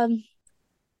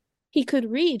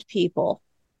could read people,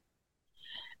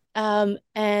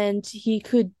 and he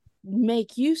could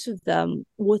make use of them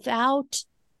without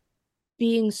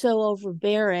being so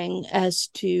overbearing as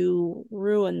to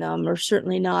ruin them, or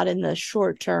certainly not in the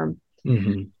short term.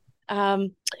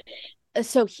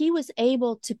 So he was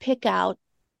able to pick out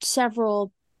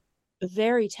several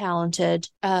very talented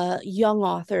young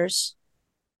authors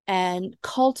and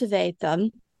cultivate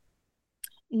them,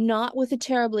 not with a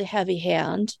terribly heavy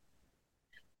hand,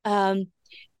 and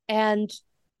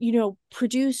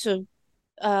produce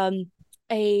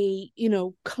a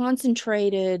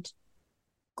concentrated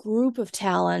group of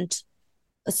talent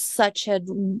such had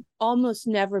almost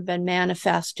never been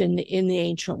manifest in the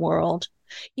ancient world.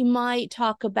 You might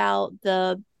talk about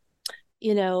the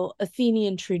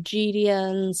Athenian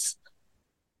tragedians,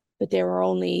 but there were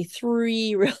only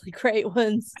 3 really great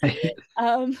ones.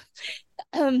 You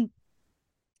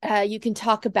can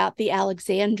talk about the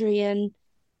Alexandrian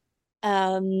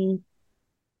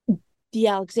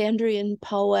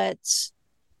poets,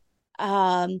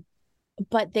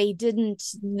 but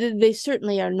they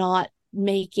certainly are not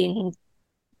making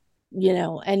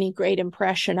any great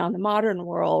impression on the modern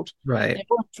world. Right. They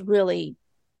weren't really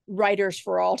writers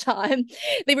for all time.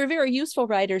 They were very useful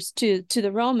writers to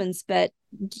the Romans, but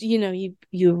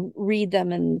you read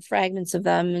them and fragments of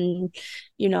them and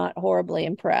you're not horribly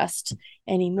impressed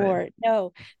anymore. Right.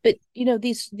 No, but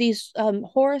these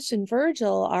Horace and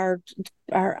Vergil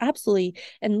are absolutely,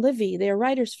 and Livy, they're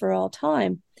writers for all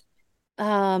time.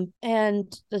 And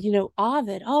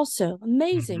Ovid also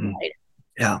amazing writer.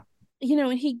 Yeah.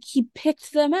 And he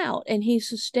picked them out and he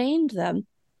sustained them,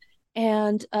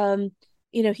 and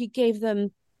he gave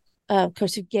them, of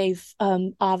course, he gave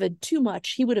Ovid too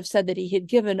much. He would have said that he had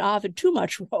given Ovid too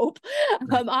much rope.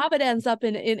 Right. Ovid ends up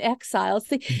in exile.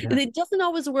 It doesn't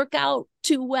always work out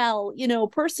too well,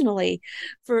 personally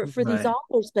for these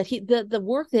authors. But the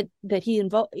work that he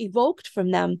evoked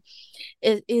from them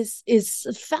is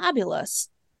fabulous,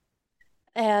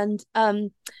 and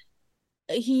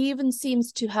he even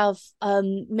seems to have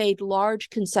made large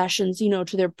concessions,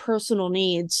 to their personal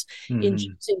needs in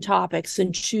choosing topics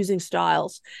and choosing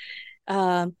styles.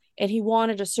 And he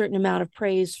wanted a certain amount of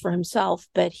praise for himself,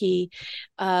 but he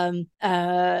had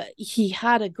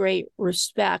a great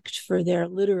respect for their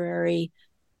literary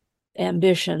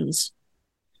ambitions.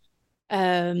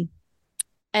 And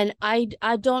I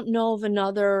don't know of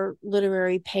another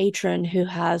literary patron who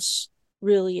has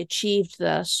really achieved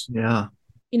this. Yeah.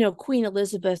 Queen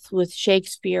Elizabeth with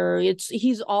Shakespeare,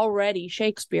 he's already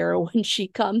Shakespeare when she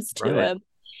comes to him.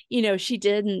 She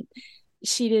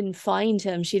didn't find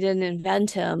him, she didn't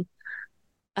invent him.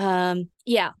 There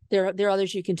are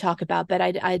others you can talk about, but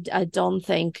I don't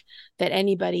think that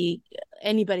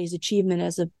anybody's achievement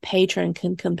as a patron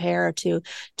can compare to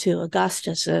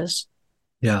Augustus's.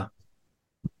 Yeah.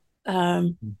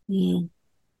 We're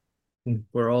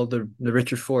all the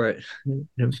richer for it.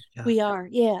 Yeah. We are.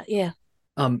 Yeah.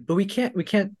 But we can't,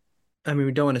 I mean,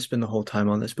 we don't want to spend the whole time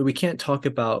on this, but we can't talk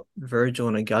about Vergil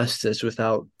and Augustus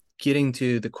without getting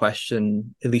to the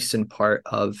question, at least in part,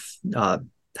 of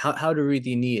how to read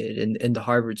the Aeneid in the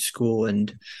Harvard School,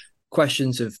 and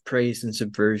questions of praise and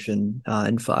subversion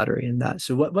and flattery and that.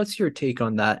 So what's your take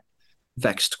on that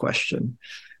vexed question?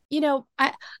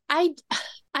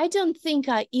 I don't think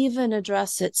I even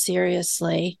address it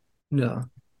seriously. No.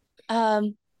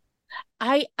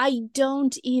 I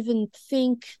don't even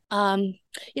think,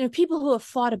 people who have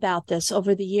fought about this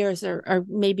over the years are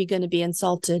maybe going to be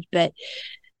insulted, but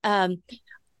I'm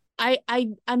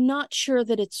not sure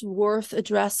that it's worth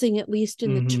addressing, at least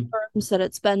in the terms that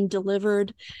it's been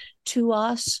delivered to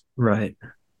us. Right.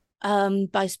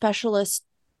 By specialist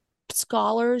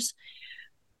scholars.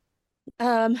 He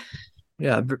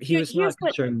was not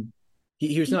concerned.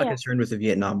 He was not concerned with the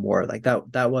Vietnam War. Like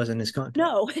that wasn't his content.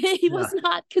 No, he was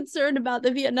not concerned about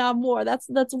the Vietnam War. That's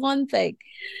one thing.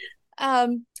 I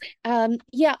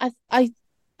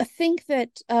think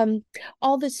that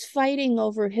all this fighting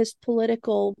over his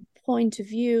political point of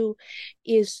view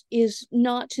is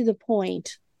not to the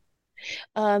point.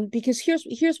 Because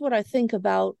here's what I think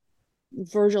about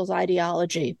Vergil's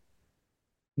ideology.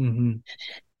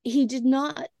 He did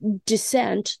not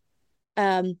dissent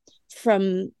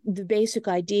from the basic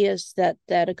ideas that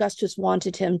Augustus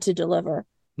wanted him to deliver.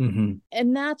 And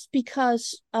that's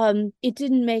because it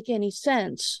didn't make any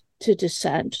sense to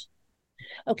dissent.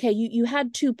 Okay, you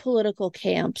had 2 political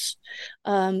camps.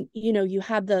 You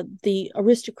had the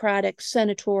aristocratic,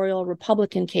 senatorial,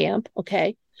 Republican camp,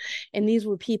 okay? And these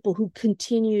were people who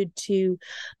continued to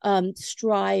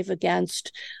strive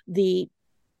against the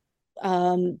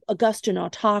Augustan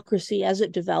autocracy as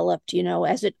it developed,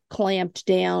 as it clamped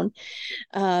down.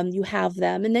 You have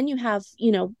them, and then you have,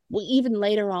 even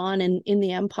later on in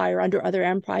the empire, under other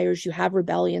empires, you have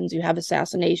rebellions, you have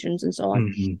assassinations, and so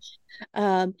on.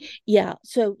 Yeah,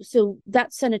 so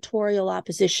that senatorial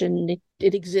opposition,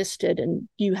 it existed, and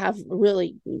you have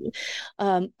really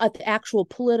at the actual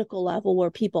political level where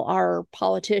people are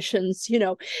politicians,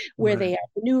 where they are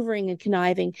maneuvering and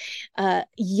conniving.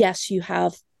 Yes, you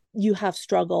have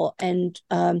struggle, and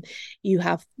you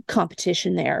have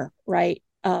competition there, right?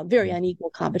 Very unequal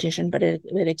competition, but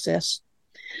it exists.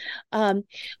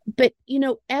 But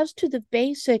as to the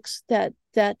basics that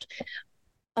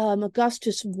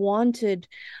Augustus wanted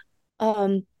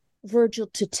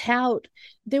Vergil to tout,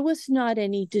 there was not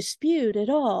any dispute at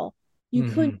all. You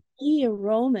couldn't be a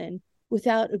Roman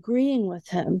without agreeing with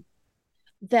him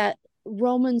that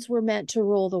Romans were meant to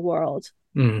rule the world.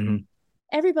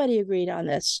 Everybody agreed on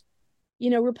this.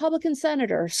 Republican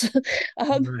senators,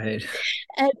 and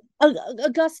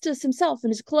Augustus himself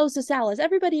and his closest allies,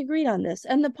 everybody agreed on this,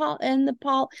 and the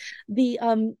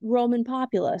Roman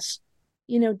populace,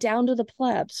 down to the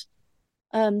plebs.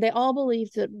 They all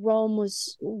believed that Rome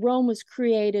was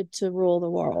created to rule the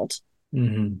world.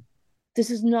 This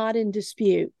is not in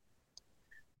dispute.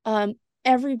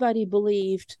 Everybody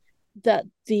believed that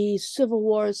the civil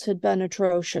wars had been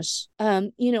atrocious.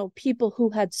 People who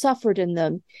had suffered in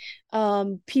them,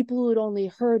 people who had only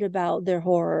heard about their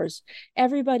horrors.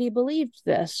 Everybody believed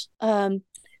this. And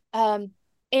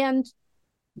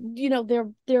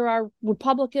there are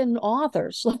Republican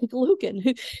authors like Lucan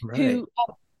who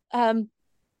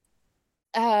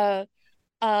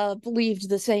believed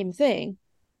the same thing.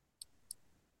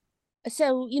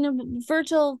 So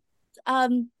Vergil,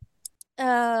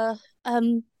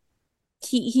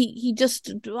 he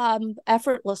just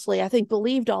effortlessly, I think,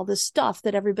 believed all this stuff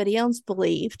that everybody else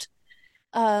believed.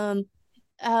 But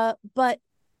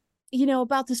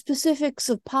about the specifics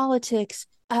of politics,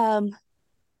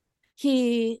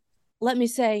 he, let me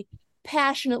say,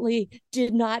 passionately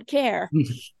did not care.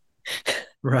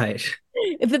 Right.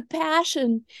 The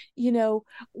passion,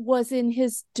 was in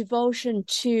his devotion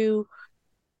to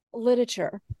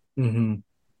literature.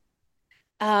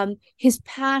 His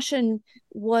passion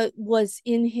was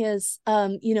in his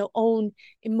own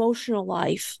emotional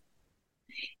life,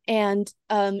 and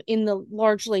in the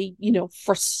largely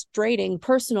frustrating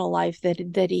personal life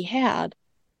that he had.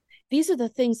 These are the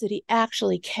things that he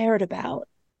actually cared about.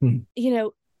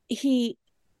 He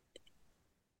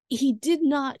did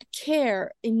not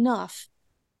care enough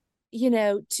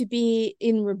to be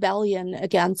in rebellion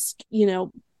against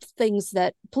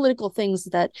political things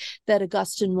that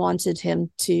Augustine wanted him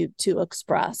to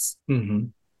express.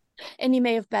 And he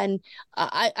may have been,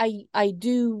 I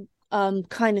do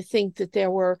kind of think that there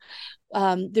was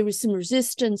some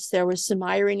resistance, there was some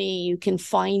irony. You can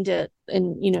find it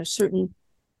in certain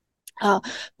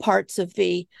parts of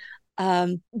the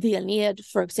Aeneid,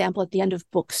 for example, at the end of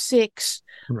book 6.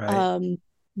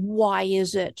 Why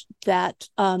is it that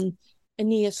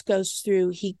Aeneas goes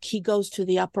through, he goes to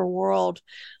the upper world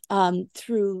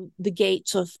through the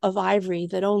gates of ivory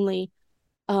that only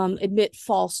admit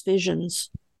false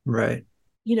visions, into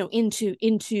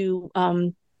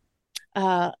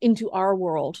our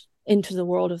world, into the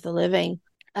world of the living.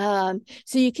 So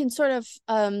you can sort of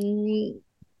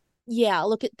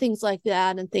look at things like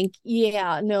that and think, he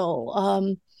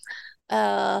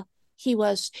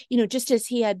was, just as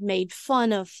he had made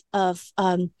fun of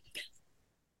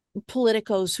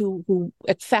politicos who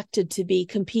affected to be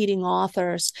competing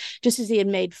authors, just as he had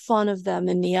made fun of them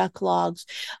in the eclogues,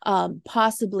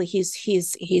 possibly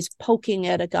he's poking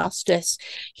at Augustus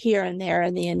here and there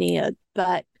in the Aeneid,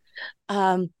 but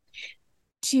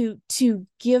to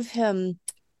give him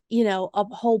a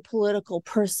whole political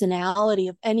personality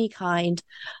of any kind,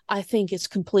 I think is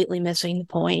completely missing the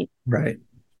point. Right.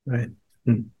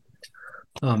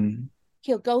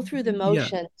 He'll go through the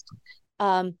motions,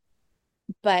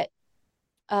 but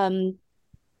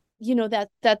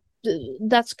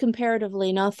that's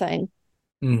comparatively nothing.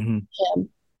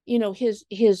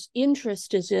 His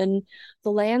interest is in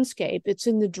the landscape. It's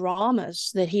in the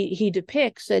dramas that he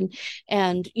depicts, and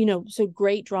so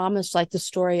great dramas like the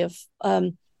story of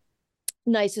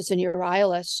Nisus and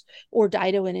Euryalus, or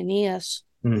Dido and Aeneas.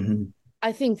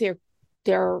 I think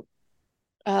they're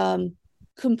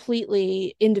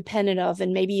completely independent of,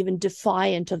 and maybe even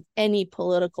defiant of, any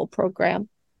political program.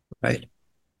 Right.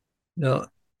 No,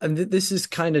 and this is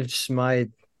kind of just my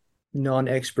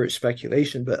non-expert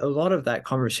speculation, but a lot of that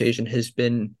conversation has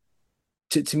been,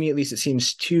 to me at least, it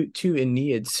seems too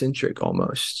Aeneid-centric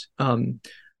almost.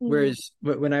 Whereas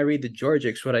when I read the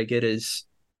Georgics, what I get is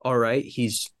all right,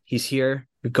 he's here.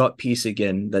 We've got peace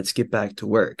again. Let's get back to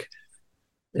work.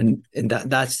 And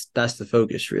that's the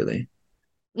focus, really.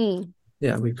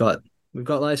 Yeah, we've got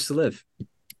lives to live.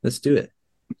 Let's do it.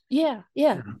 Yeah.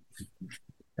 Yeah.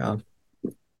 Yeah,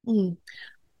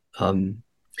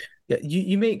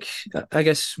 you make, I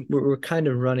guess we're kind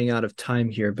of running out of time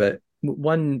here, but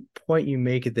one point you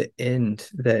make at the end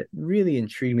that really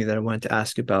intrigued me that I wanted to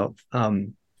ask about,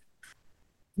 the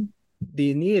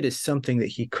Aeneid is something that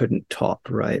he couldn't top,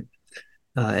 right?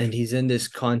 And he's in this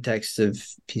context of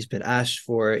he's been asked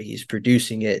for it, he's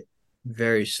producing it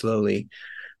very slowly.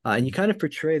 And you kind of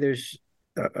portray there's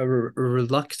a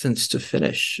reluctance to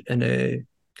finish and a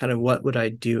kind of what would I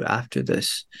do after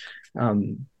this?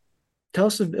 Tell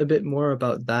us a bit more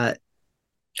about that,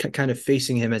 kind of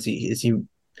facing him as he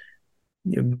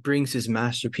brings his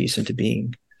masterpiece into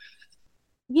being.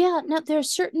 Yeah. Now there are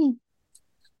certain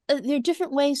there are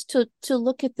different ways to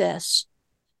look at this.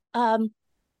 One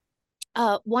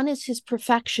is his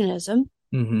perfectionism.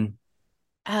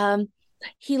 Mm-hmm.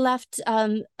 He left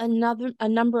a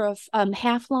number of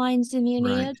half lines in the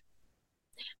Aeneid.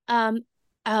 Right.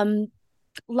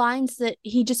 Lines that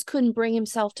he just couldn't bring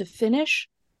himself to finish.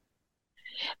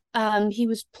 He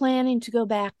was planning to go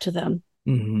back to them.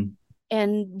 Mm-hmm.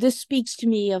 And this speaks to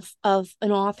me of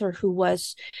an author who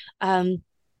was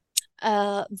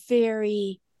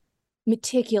very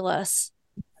meticulous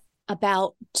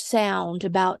about sound,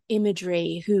 about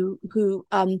imagery,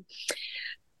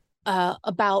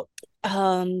 about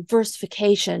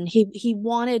versification. He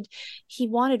wanted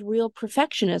real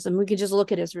perfectionism. We could just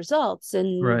look at his results,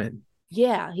 and right.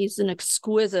 Yeah, he's an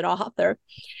exquisite author.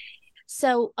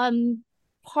 So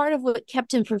part of what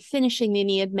kept him from finishing the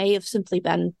Aeneid may have simply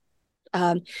been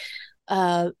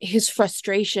his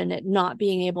frustration at not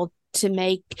being able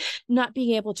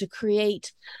to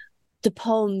create the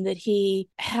poem that he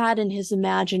had in his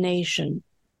imagination,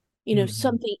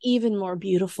 something even more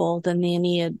beautiful than the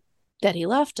Aeneid that he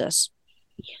left us.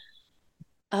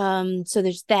 So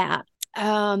there's that.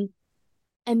 And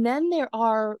then there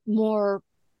are more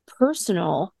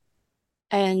personal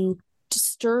and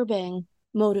disturbing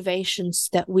motivations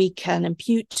that we can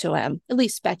impute to him, at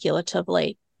least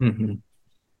speculatively. Mm-hmm.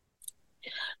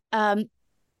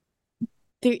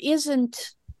 There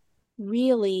isn't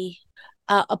really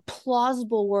a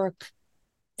plausible work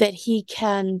that he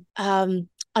can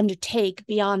undertake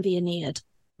beyond the Aeneid.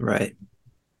 Right.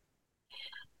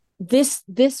 This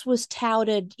was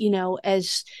touted,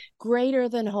 as greater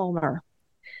than Homer.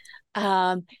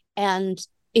 And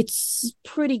it's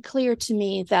pretty clear to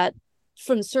me that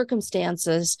from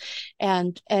circumstances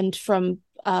and from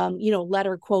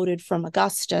letter quoted from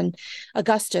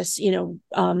Augustus,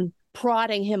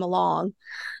 prodding him along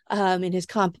in his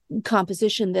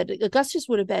composition, that Augustus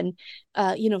would have been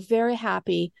very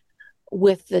happy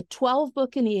with the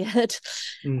 12-book Aeneid.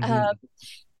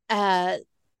 Mm-hmm.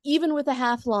 Even with the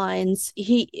half lines,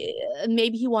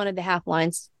 maybe he wanted the half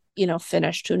lines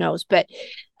finished, who knows, but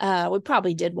we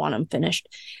probably did want them finished.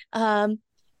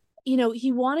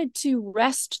 He wanted to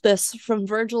wrest this from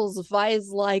Vergil's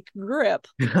vise-like grip.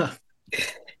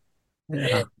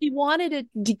 Yeah. He wanted it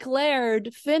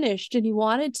declared finished, and he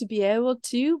wanted to be able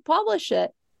to publish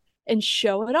it and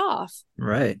show it off.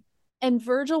 Right. And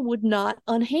Vergil would not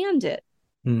unhand it.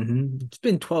 Mm-hmm. It's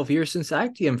been 12 years since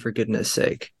Actium, for goodness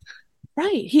sake.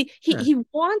 Right. He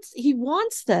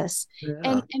wants this.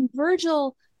 Yeah. And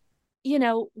Vergil,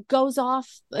 goes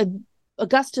off.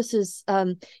 Augustus is,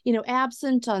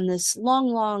 absent on this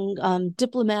long,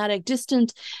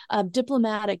 distant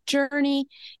diplomatic journey.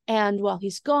 And while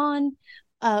he's gone,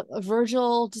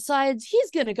 Vergil decides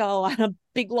he's going to go on a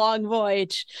big, long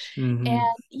voyage. Mm-hmm.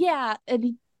 And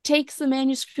he takes the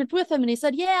manuscript with him, and he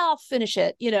said, I'll finish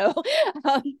it,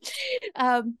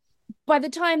 by the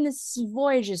time this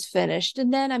voyage is finished,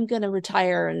 and then I'm going to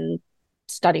retire and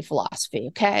study philosophy.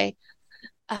 Okay.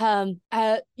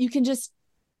 You can just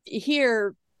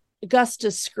hear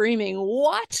Augustus screaming,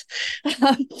 what?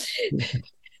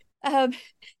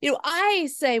 I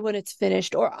say when it's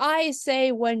finished, or I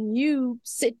say when you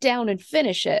sit down and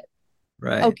finish it.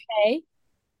 Right. Okay.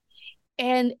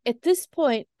 And at this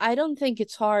point, I don't think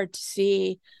it's hard to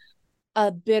see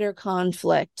a bitter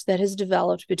conflict that has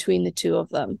developed between the two of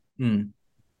them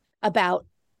about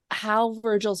how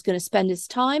Vergil's going to spend his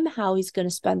time, how he's going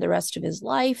to spend the rest of his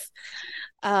life.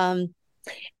 And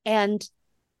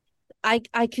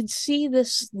I could see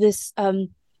this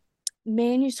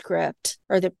manuscript,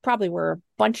 or there probably were a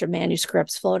bunch of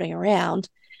manuscripts floating around,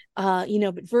 but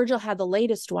Vergil had the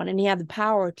latest one, and he had the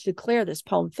power to declare this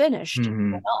poem finished.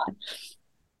 Mm-hmm.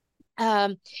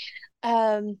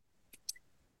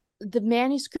 The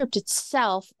manuscript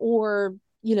itself, or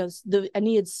the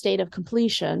Aeneid state of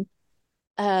completion,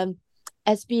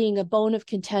 as being a bone of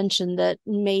contention that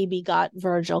maybe got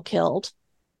Vergil killed.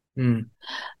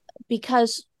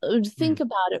 Because think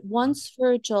about it, once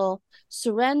Vergil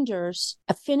surrenders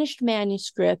a finished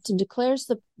manuscript and declares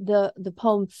the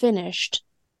poem finished,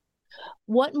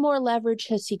 what more leverage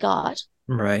has he got?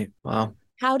 Right. Wow.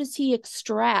 How does he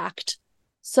extract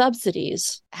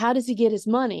subsidies? How does he get his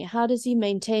money? How does he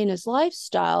maintain his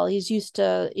lifestyle? He's used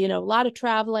to, a lot of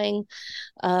traveling.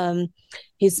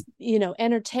 He's,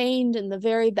 entertained in the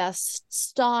very best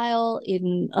style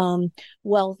in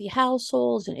wealthy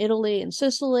households in Italy and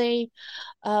Sicily.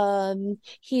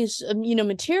 He's,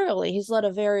 materially, he's led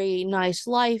a very nice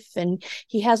life, and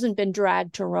he hasn't been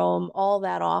dragged to Rome all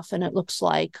that often, it looks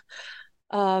like.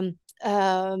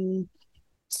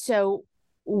 So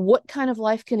what kind of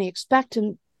life can he expect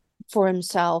for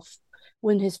himself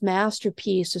when his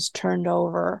masterpiece is turned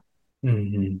over?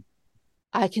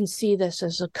 I can see this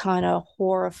as a kind of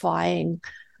horrifying,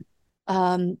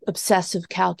 obsessive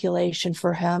calculation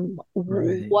for him.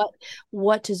 Right.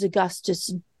 What does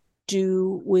Augustus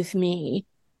do with me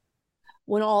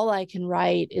when all I can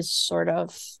write is sort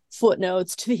of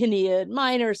footnotes to the Aeneid,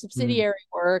 minor subsidiary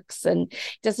works, and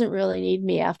doesn't really need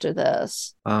me after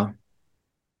this? Wow.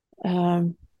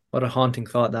 What a haunting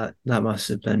thought that must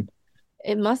have been.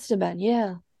 It must have been,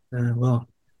 yeah.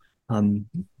 In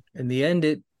the end,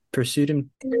 it pursued him.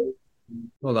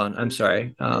 Hold on, I'm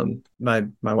sorry. My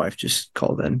wife just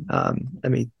called in.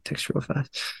 Let me text real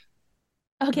fast.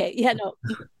 Okay, yeah,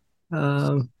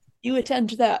 no. You attend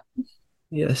to that.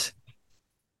 Yes.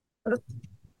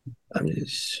 I'm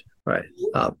just right.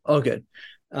 Oh, good.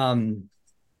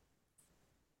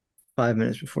 5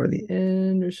 minutes before the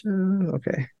end or so.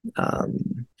 Okay.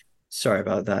 Sorry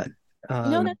about that.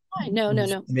 No, that's fine. No.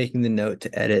 Making the note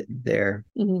to edit there.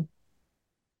 In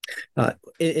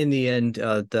the end,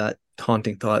 that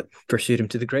haunting thought pursued him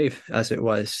to the grave, as it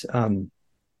was,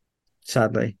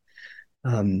 sadly.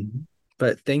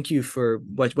 But thank you for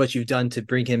what you've done to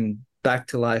bring him back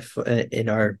to life in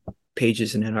our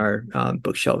pages and in our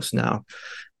bookshelves now.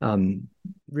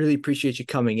 Really appreciate you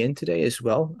coming in today as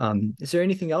well. Is there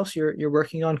anything else you're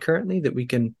working on currently that we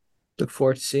can look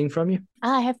forward to seeing from you?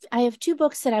 I have 2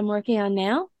 books that I'm working on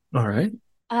now. All right.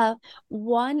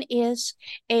 One is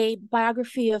a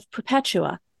biography of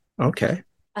Perpetua. Okay.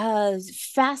 A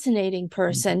fascinating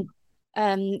person,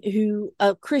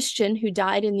 a Christian who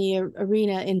died in the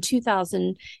arena in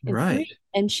 2003. Right.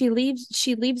 And she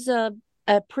leaves a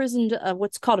prison,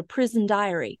 what's called a prison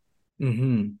diary.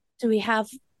 So we have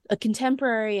a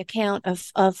contemporary account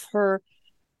of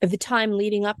the time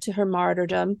leading up to her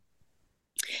martyrdom.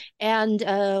 And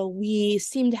we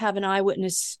seem to have an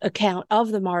eyewitness account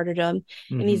of the martyrdom.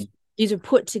 And these are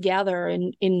put together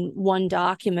in one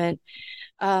document.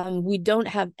 We don't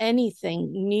have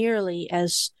anything nearly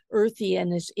as earthy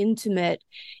and as intimate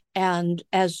and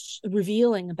as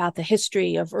revealing about the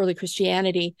history of early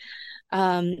Christianity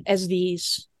as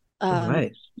these.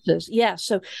 Right. Yeah.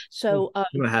 So we'll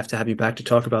have to have you back to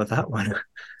talk about that one.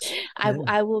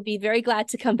 I will be very glad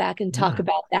to come back and talk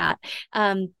about that.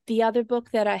 The other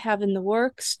book that I have in the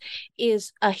works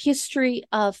is a history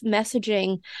of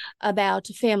messaging about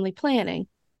family planning.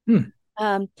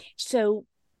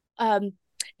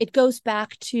 It goes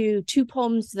back to 2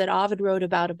 poems that Ovid wrote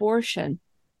about abortion,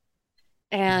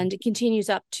 and it continues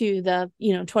up to the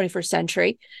 21st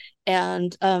century.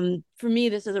 And for me,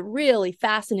 this is a really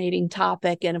fascinating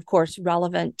topic, and of course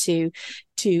relevant to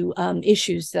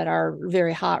issues that are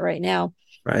very hot right now.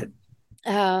 Right.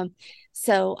 Yeah,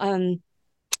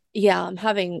 I'm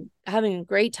having a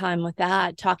great time with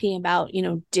that, talking about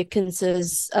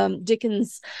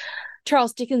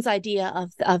Charles Dickens' idea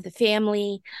of the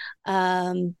family,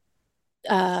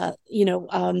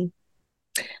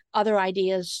 other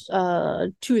ideas, 2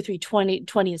 or 3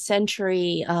 20th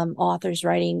century authors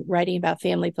writing about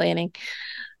family planning.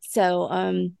 So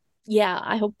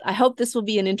I hope this will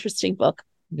be an interesting book.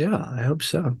 Yeah, I hope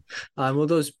so. Are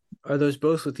those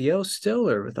both with Yale still,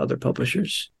 or with other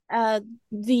publishers?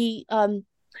 The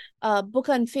book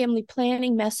on family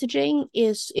planning messaging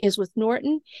is with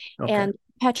Norton. Okay. And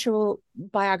Perpetual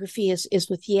biography is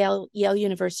with Yale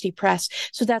University Press.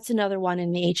 So that's another one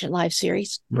in the Ancient Lives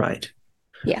series. Right.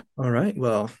 Yeah. All right.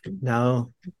 Well,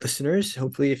 now, listeners,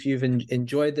 hopefully if you've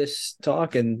enjoyed this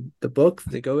talk and the book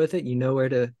that go with it, you know where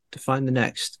to find the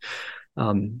next.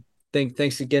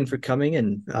 Thanks again for coming,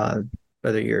 and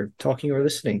whether you're talking or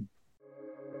listening,